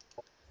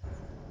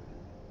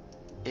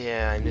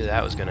 Yeah, I knew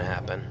that was going to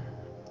happen.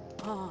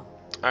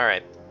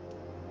 Alright.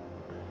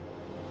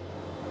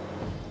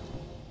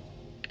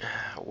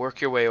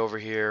 Work your way over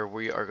here.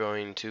 We are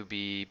going to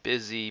be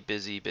busy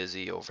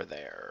over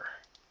there.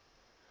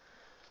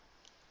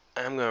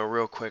 I'm going to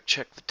real quick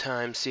check the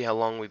time, see how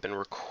long we've been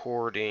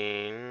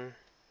recording.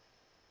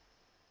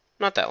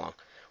 Not that long.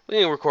 We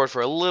can record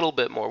for a little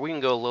bit more. We can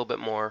go a little bit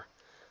more.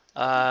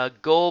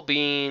 Goal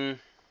being...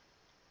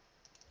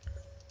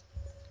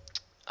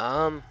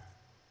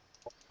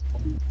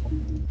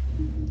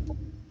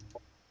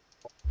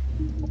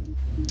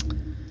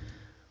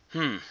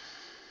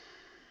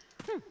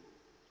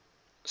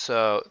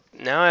 So,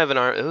 now I have an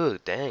arm... Ooh,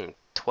 dang.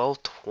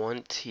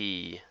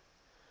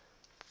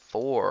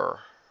 1224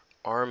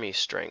 army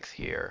strength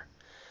here.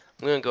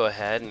 I'm going to go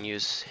ahead and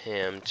use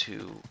him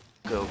to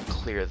go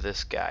clear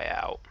this guy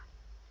out.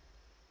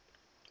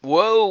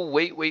 Whoa,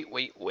 wait.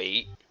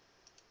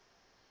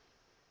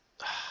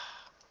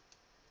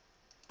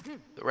 The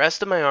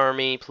rest of my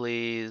army,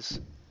 please.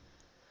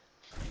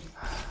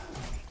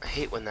 I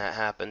hate when that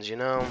happens, you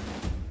know?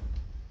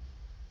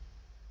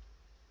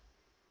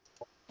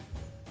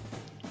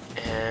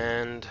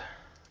 And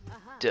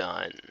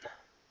done.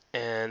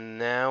 And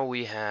now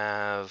we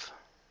have...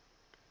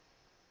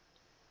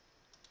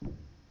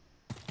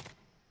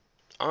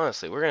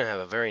 Honestly, we're going to have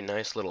a very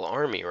nice little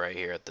army right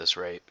here at this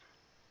rate.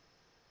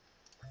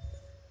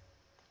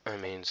 I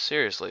mean,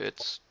 seriously,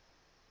 it's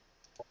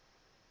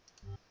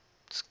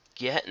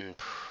getting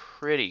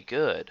pretty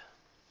good.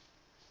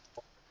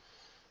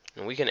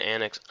 And we can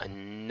annex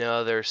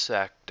another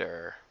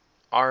sector.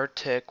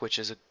 Arctic, which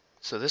is a...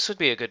 So this would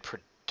be a good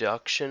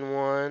production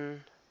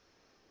one.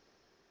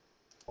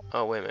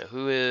 Oh, wait a minute.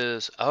 Who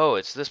is... Oh,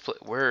 it's this place.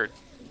 Where...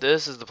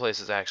 This is the place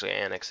that's actually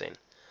annexing.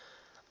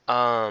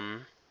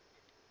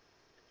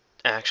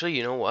 Actually,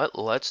 you know what?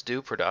 Let's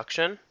do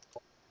production.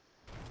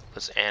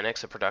 Let's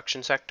annex a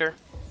production sector.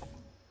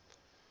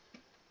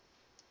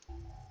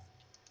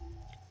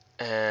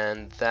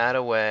 And that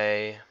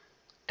away.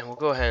 And we'll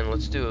go ahead and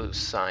let's do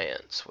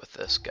science with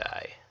this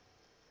guy.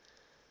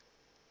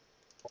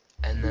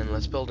 And then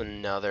let's build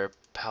another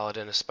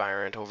paladin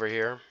aspirant over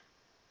here.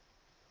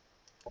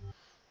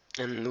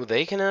 And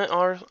they can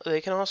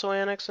also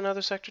annex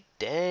another sector.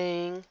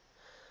 Dang.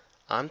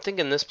 I'm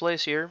thinking this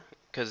place here,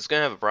 because it's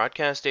going to have a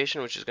broadcast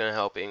station, which is going to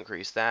help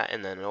increase that,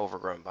 and then an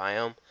overgrown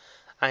biome.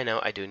 I know,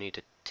 I do need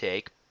to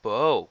take...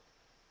 Whoa.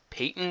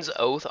 Peyton's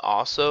Oath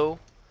also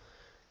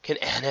can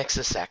annex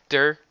a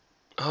sector?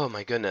 Oh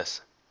my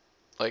goodness.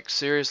 Like,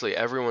 seriously,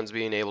 everyone's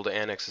being able to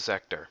annex a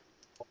sector.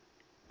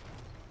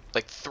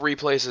 Like, 3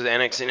 places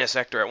annexing a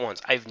sector at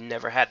once. I've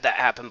never had that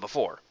happen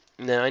before.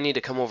 Now, I need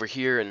to come over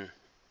here and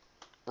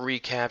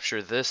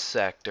recapture this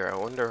sector. I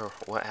wonder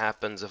what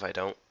happens if I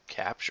don't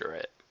capture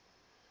it.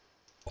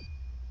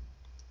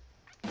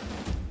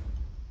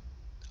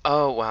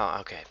 Oh,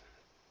 wow, okay.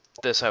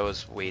 This I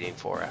was waiting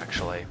for,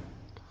 actually.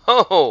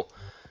 Oh!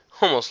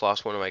 Almost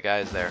lost one of my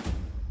guys there.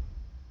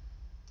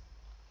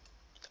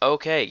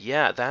 Okay,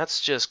 yeah,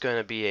 that's just going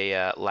to be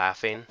a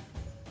laughing.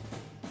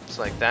 It's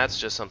like, that's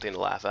just something to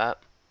laugh at.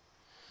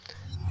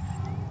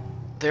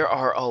 There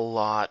are a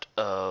lot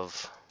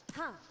of...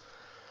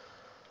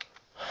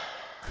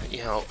 You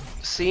know,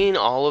 seeing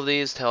all of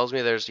these tells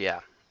me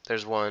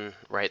there's one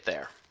right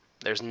there.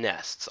 There's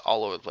nests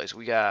all over the place.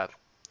 We gotta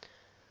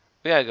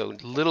go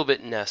a little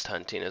bit nest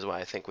hunting is what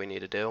I think we need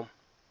to do.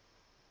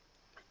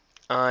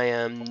 I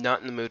am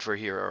not in the mood for a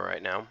hero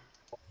right now.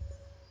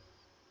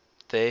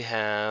 They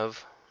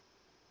have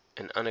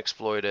an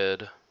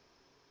unexploited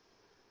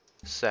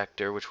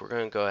sector, which we're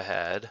going to go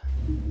ahead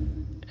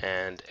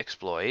and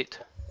exploit.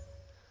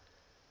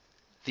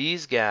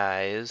 These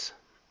guys,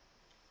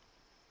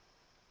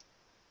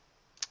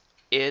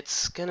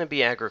 it's going to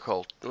be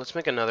agriculture. Let's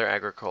make another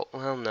agriculture.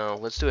 Well, no,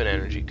 let's do an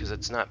energy because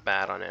it's not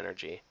bad on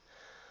energy.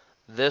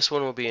 This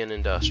one will be an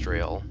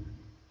industrial.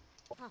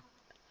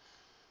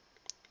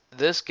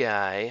 This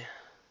guy,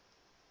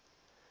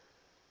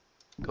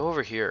 go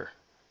over here.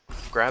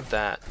 Grab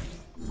that.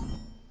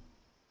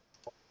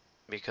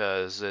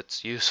 Because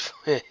it's useful.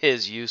 It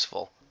is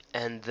useful.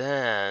 And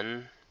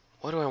then,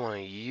 what do I want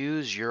to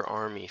use your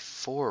army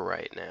for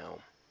right now?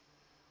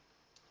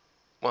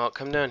 Well,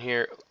 come down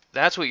here.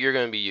 That's what you're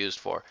going to be used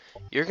for.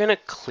 You're going to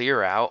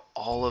clear out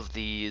all of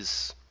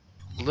these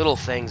little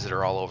things that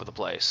are all over the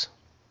place.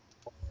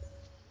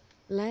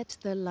 Let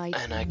the light.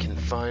 And I can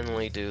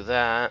finally do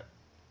that.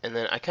 And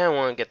then I kind of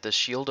want to get the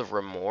Shield of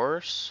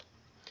Remorse.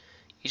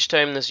 Each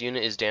time this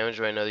unit is damaged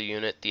by another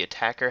unit, the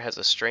attacker has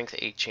a Strength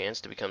 8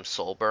 chance to become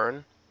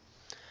Soulburn.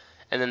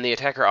 And then the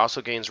attacker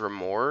also gains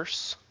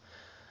Remorse,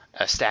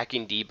 a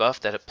stacking debuff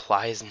that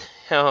applies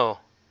now.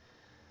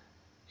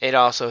 It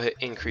also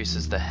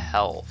increases the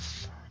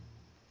health.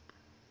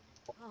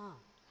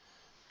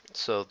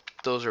 So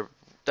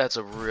that's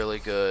a really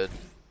good,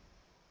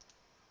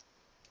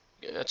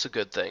 that's a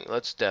good thing.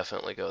 Let's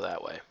definitely go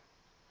that way.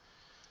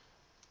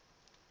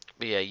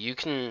 But yeah,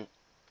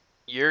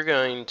 you're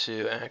going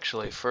to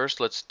actually, first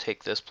let's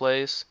take this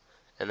place,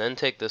 and then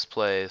take this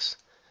place,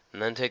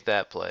 and then take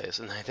that place.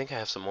 And I think I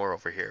have some more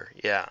over here.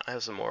 Yeah, I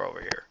have some more over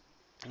here.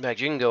 In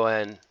fact, you can go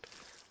ahead and,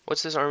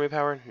 what's this army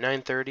power?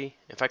 930?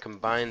 If I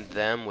combine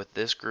them with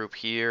this group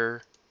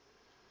here,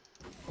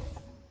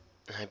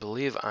 I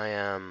believe I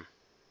am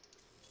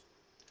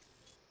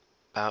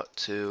about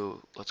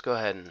to, let's go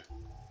ahead and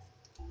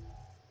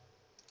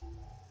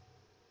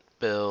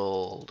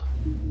build,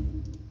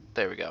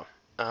 there we go.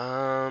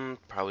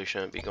 Probably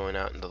shouldn't be going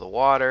out into the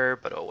water,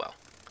 but oh well.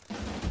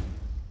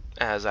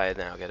 As I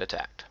now get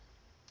attacked.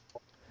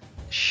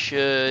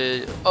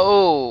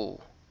 Oh!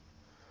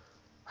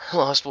 I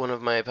lost one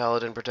of my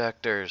paladin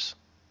protectors.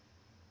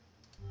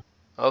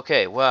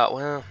 Okay,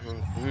 well,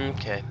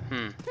 okay,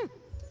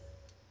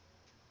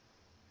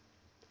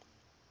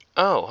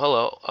 Oh,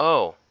 hello.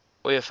 Oh,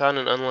 we have found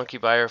an unlucky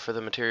buyer for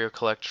the material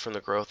collected from the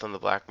growth on the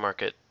black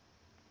market.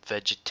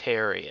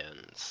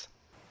 Vegetarians.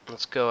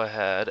 Let's go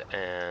ahead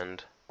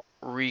and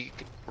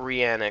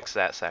re-annex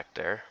that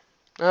sector.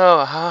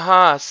 Oh,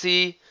 haha,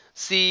 see?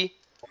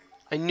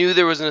 I knew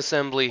there was an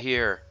assembly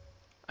here.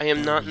 I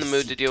am not in the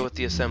mood to deal with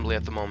the assembly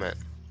at the moment.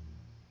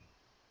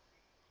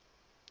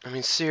 I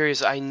mean,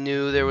 serious, I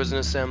knew there was an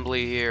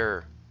assembly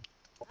here.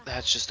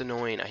 That's just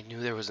annoying. I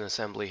knew there was an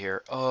assembly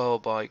here. Oh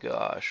my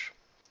gosh.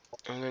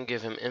 I'm going to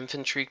give him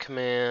infantry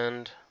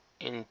command,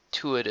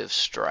 intuitive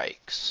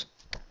strikes.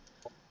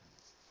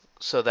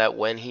 So that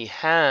when she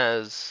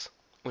has,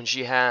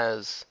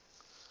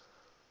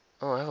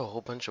 oh, I have a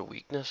whole bunch of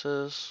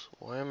weaknesses.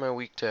 Why am I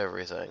weak to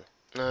everything?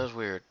 That is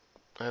weird.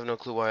 I have no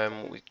clue why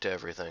I'm weak to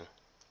everything.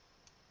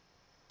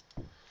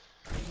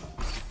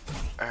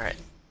 Alright.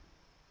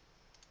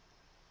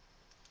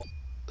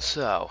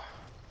 So.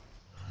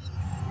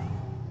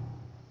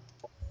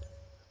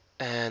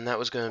 And that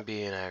was going to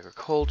be an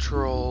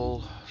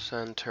agricultural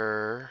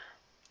center.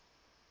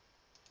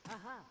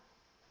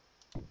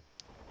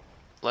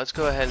 Let's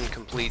go ahead and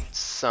complete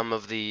some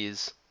of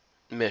these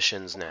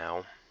missions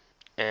now.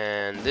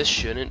 And this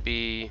shouldn't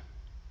be...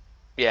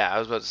 Yeah, I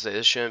was about to say,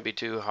 this shouldn't be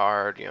too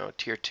hard. You know,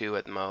 tier 2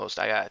 at the most.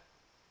 I got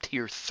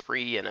tier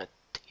 3 and a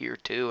tier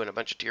 2 and a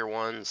bunch of tier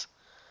 1s.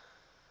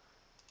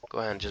 Go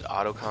ahead and just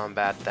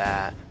auto-combat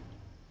that.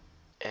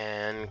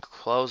 And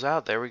close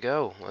out. There we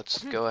go.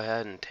 Let's go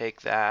ahead and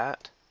take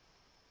that.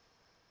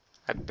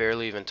 I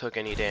barely even took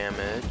any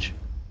damage.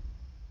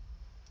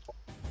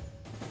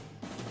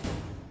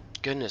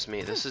 Goodness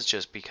me, this is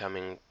just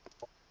becoming...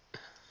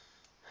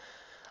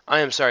 I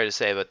am sorry to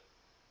say, but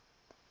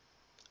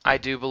I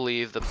do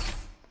believe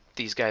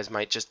these guys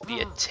might just be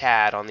a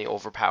tad on the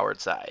overpowered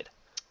side.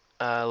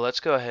 Let's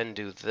go ahead and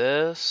do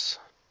this,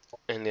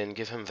 and then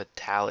give him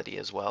vitality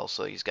as well,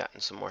 so he's gotten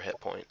some more hit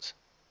points.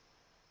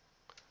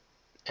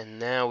 And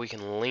now we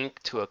can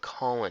link to a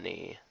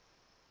colony.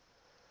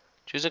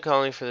 Choose a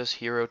colony for this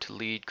hero to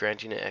lead,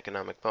 granting it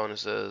economic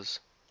bonuses.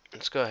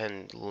 Let's go ahead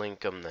and link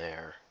them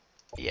there.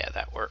 Yeah,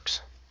 that works.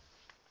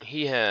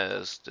 he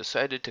has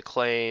decided to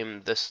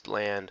claim this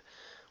land,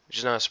 which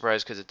is not a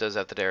surprise because it does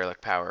have the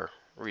derelict power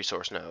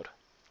resource node.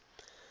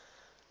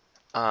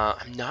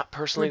 I'm not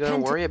personally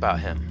going to worry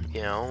about him.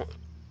 You know,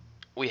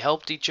 we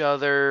helped each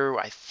other.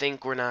 I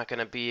think we're not going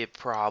to be a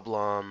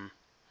problem.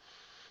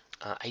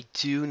 I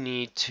do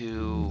need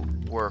to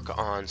work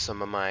on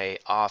some of my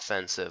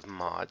offensive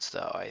mods,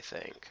 though, I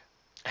think.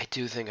 I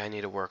do think I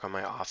need to work on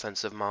my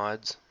offensive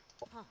mods.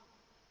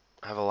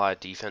 I have a lot of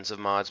defensive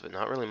mods, but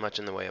not really much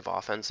in the way of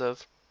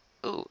offensive.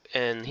 Ooh,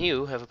 and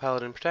you have a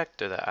Paladin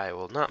Protector that I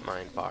will not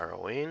mind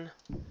borrowing.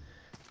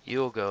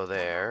 You'll go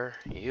there.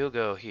 You'll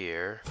go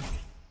here.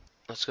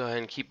 Let's go ahead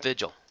and keep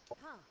Vigil.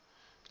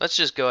 Let's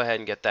just go ahead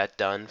and get that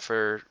done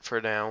for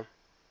now.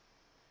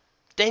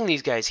 Dang,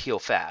 these guys heal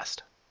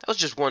fast. That was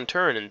just one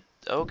turn and...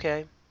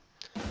 okay.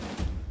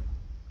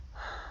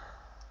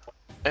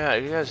 Yeah,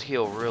 you guys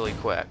heal really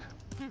quick.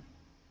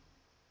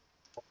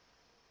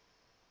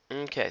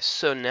 Okay,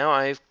 so now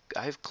I've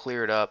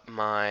cleared up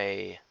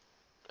my...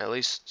 at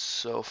least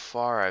so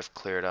far I've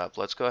cleared up.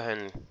 Let's go ahead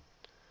and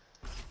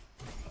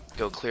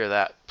go clear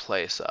that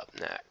place up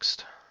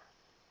next.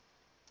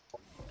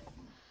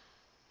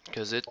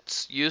 Because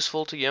it's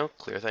useful to, you know,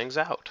 clear things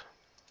out.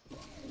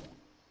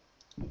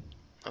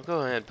 I'll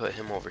go ahead and put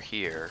him over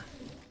here.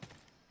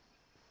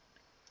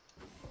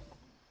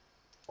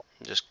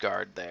 Just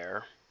guard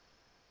there.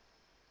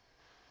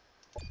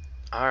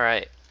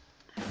 Alright.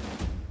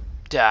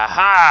 Daha!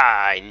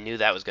 I knew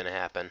that was going to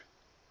happen.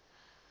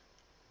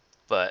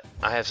 But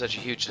I have such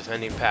a huge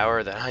defending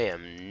power that I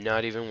am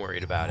not even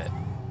worried about it.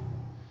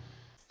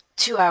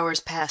 2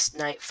 hours past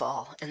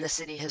nightfall, and the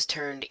city has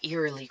turned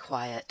eerily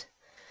quiet.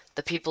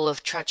 The people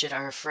of Truchet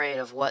are afraid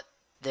of what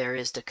there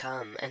is to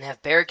come, and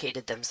have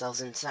barricaded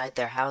themselves inside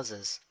their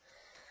houses.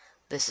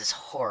 This is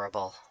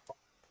horrible.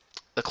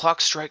 The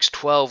clock strikes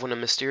 12 when a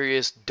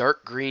mysterious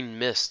dark green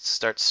mist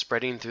starts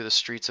spreading through the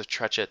streets of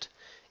Truchet.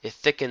 It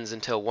thickens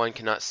until one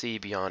cannot see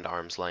beyond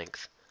arm's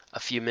length. A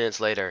few minutes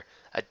later,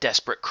 a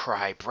desperate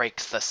cry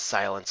breaks the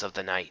silence of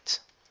the night.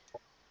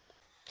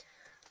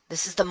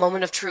 This is the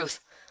moment of truth.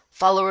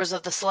 Followers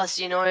of the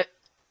Celestial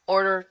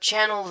Order,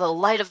 channel the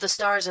light of the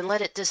stars and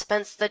let it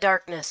dispense the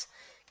darkness,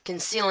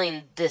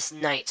 concealing this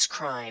night's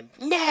crime.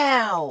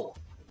 Now!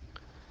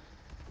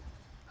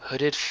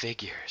 Hooded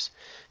figures.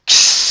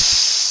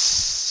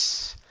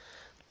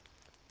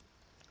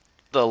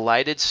 The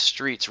lighted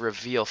streets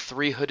reveal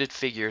 3 hooded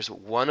figures,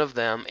 one of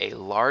them a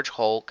large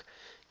Hulk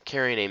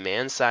carrying a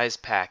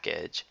man-sized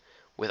package.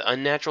 With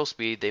unnatural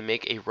speed, they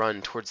make a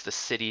run towards the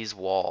city's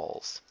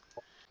walls.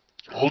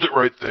 Hold it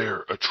right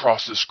there,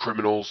 atrocious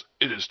criminals.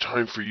 It is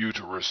time for you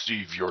to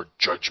receive your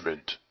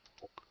judgment.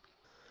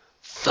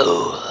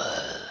 Fool!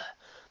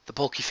 The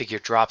bulky figure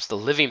drops the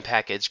living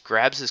package,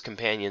 grabs his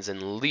companions,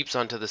 and leaps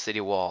onto the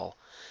city wall.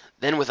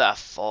 Then with a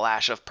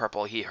flash of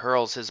purple, he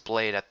hurls his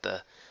blade at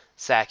the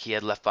sack he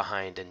had left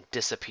behind and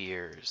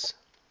disappears.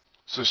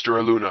 Sister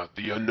Aluna,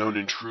 the unknown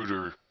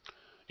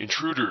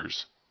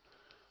intruders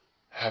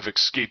have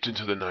escaped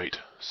into the night.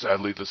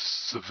 Sadly, the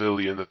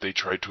civilian that they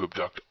tried to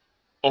abduct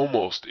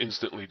almost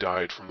instantly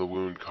died from the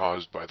wound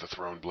caused by the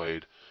thrown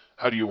blade.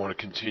 How do you want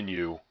to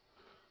continue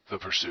the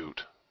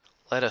pursuit?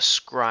 Let a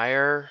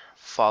scryer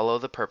follow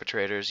the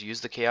perpetrators.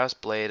 Use the Chaos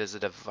Blade as a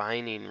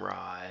divining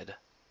rod.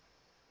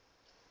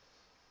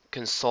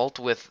 Consult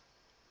with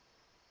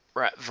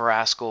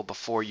Veraskal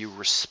before you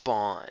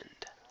respond.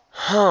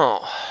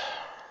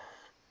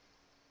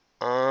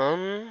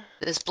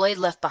 This blade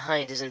left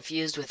behind is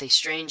infused with a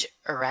strange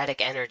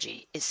erratic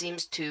energy. It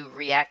seems to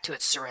react to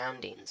its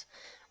surroundings,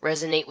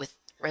 resonating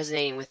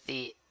with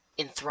the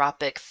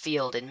anthropic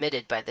field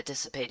emitted by the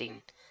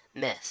dissipating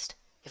mist.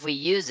 If we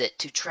use it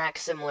to track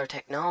similar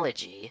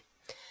technology,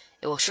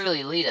 it will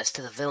surely lead us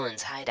to the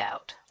villain's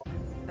hideout.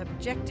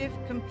 Objective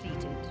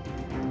completed.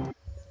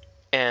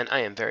 And I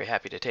am very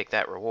happy to take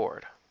that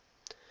reward.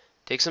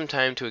 Take some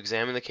time to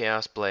examine the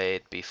Chaos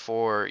Blade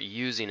before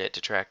using it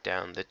to track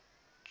down the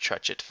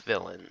Truchet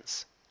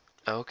villains.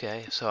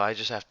 Okay, so I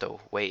just have to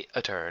wait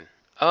a turn.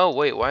 Oh,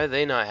 wait, why are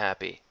they not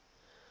happy?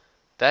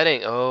 That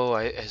ain't... oh,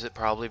 is it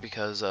probably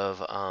because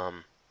of...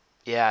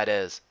 yeah, it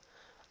is.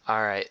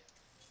 Alright,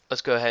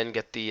 let's go ahead and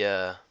get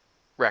the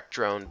wreck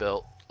drone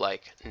built,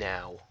 like,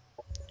 now.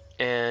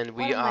 And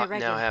we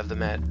now have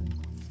the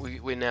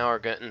we now are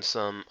getting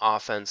some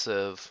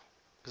offensive...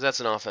 because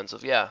that's an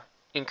offensive, yeah.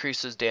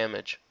 Increases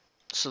damage.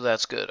 So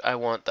that's good. I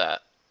want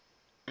that.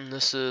 And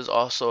this is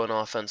also an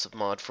offensive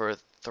mod for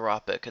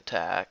anthropic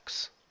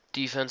attacks.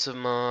 Defensive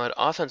mod,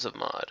 offensive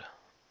mod.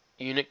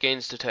 Unit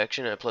gains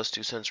detection at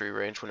 +2 sensory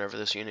range whenever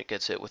this unit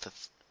gets hit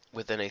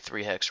within a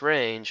 3 hex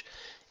range.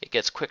 It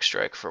gets quick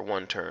strike for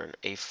 1 turn.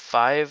 A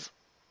 5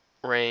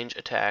 range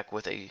attack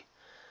with a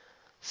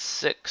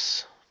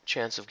 6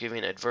 chance of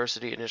giving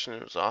adversity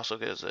initiatives also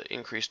gives an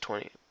increased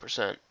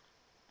 20%.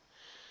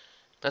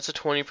 That's a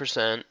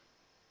 20%.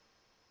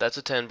 That's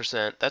a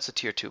 10%. That's a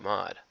tier 2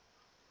 mod.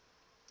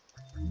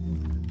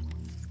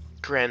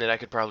 Granted, I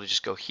could probably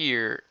just go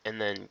here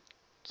and then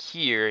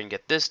here and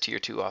get this tier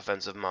 2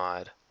 offensive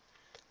mod.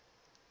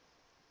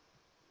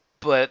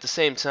 But at the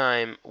same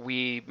time,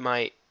 we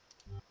might...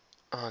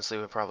 Honestly,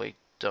 we probably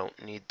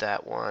don't need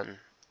that one.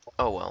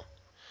 Oh well.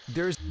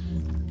 There's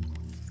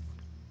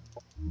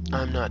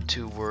I'm not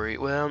too worried.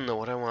 Well, no,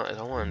 what I want is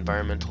I want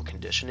environmental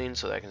conditioning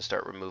so that I can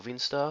start removing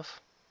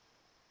stuff.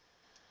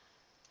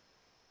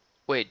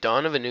 Wait,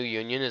 Dawn of a New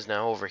Union is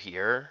now over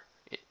here?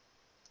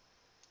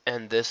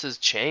 And this has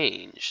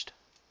changed.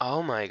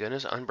 Oh my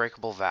goodness,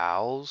 Unbreakable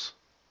Vows.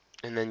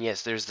 And then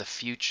yes, there's the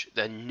future,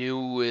 the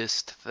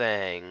newest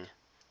thing.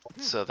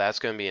 So that's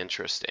going to be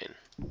interesting.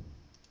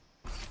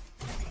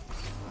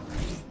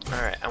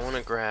 Alright, I want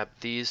to grab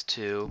these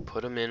two,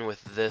 put them in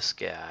with this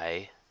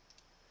guy.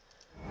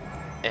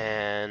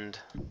 And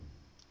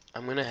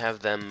I'm going to have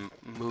them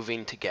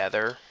moving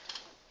together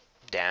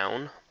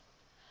down.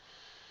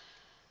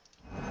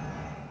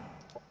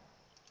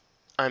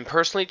 I'm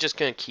personally just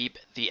going to keep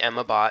the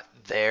Emma bot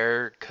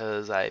there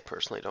because I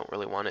personally don't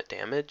really want it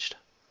damaged.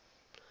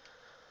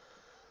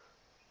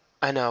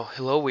 I know,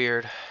 a little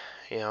weird.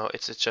 You know,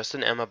 it's just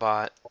an Emma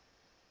bot.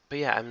 But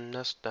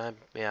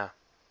yeah,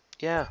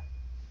 yeah.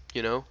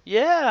 You know?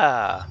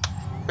 Yeah!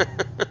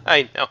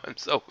 I know, I'm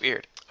so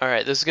weird.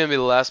 Alright, this is going to be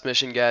the last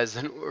mission, guys.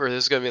 Or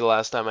this is going to be the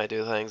last time I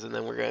do things, and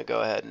then we're going to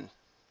go ahead and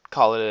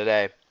call it a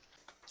day.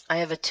 I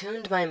have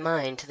attuned my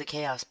mind to the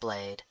Chaos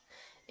Blade.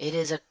 It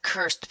is a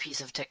cursed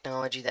piece of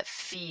technology that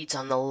feeds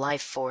on the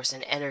life force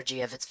and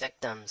energy of its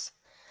victims.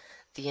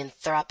 The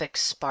anthropic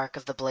spark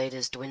of the blade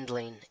is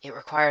dwindling. It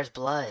requires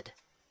blood.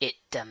 It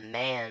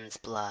demands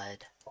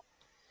blood.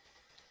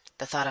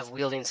 The thought of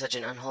wielding such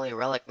an unholy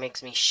relic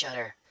makes me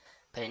shudder,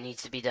 but it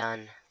needs to be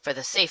done. For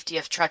the safety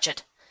of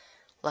Truchet.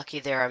 Lucky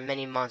there are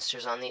many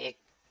monsters on the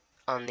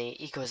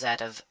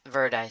Ecozat of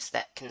Verdice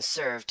that can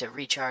serve to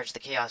recharge the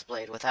Chaos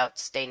Blade without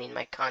staining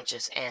my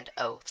conscience and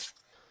oath.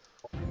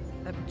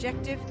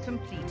 Objective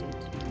completed.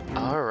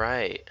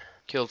 Alright.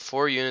 Killed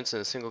 4 units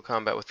in a single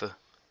combat with the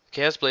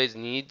Chaos Blade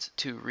needs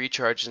to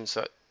recharge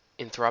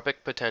anthropic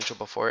potential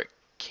before it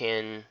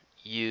can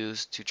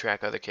use to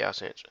track other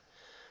Chaos units.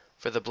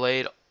 For the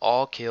Blade,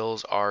 all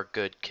kills are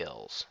good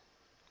kills.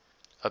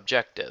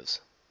 Objectives.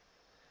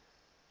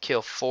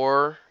 Kill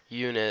 4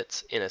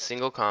 units in a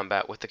single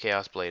combat with the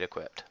Chaos Blade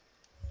equipped.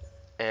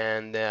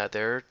 And yeah,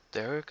 they're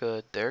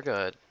good. They're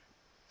good.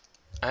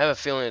 I have a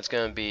feeling it's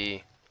going to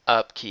be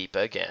upkeep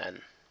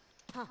again.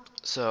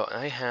 So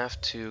I have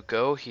to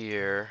go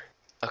here,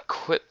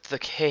 equip the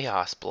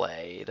Chaos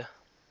Blade,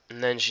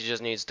 and then she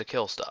just needs to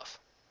kill stuff.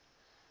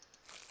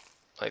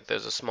 Like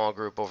there's a small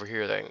group over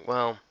here that,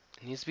 well,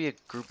 it needs to be a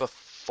group of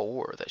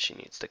 4 that she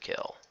needs to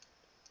kill.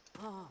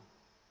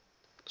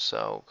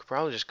 So could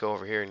probably just go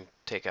over here and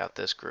take out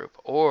this group.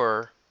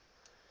 Or,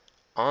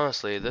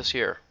 honestly, this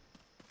here.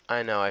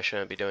 I know I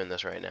shouldn't be doing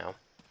this right now.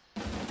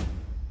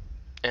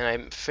 And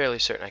I'm fairly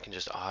certain I can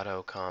just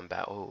auto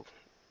combat. Oh,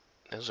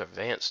 those are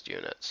advanced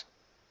units.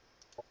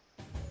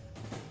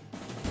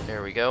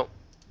 There we go.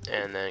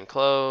 And then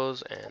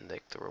close and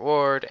take the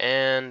reward.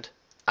 And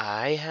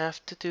I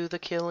have to do the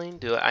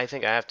killing? I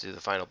think I have to do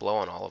the final blow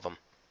on all of them.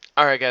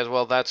 Alright guys,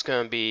 well that's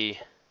going to be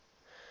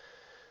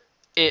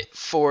it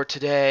for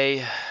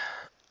today.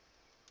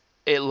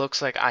 It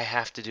looks like I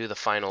have to do the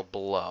final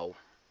blow.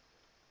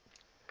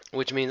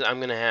 Which means I'm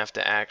going to have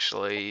to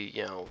actually,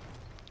 you know,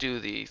 do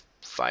the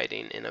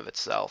fighting in of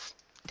itself.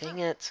 Dang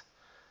it.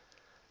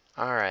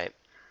 Alright.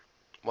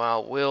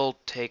 Well, we'll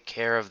take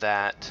care of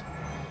that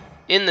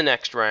in the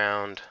next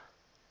round.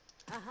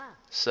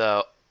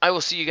 So, I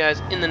will see you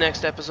guys in the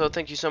next episode.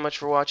 Thank you so much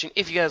for watching.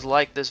 If you guys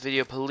like this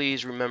video,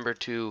 please remember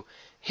to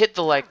hit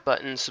the like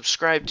button,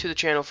 subscribe to the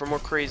channel for more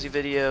crazy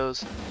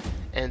videos,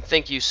 and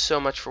thank you so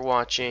much for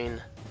watching,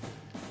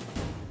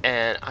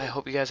 and I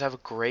hope you guys have a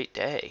great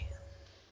day.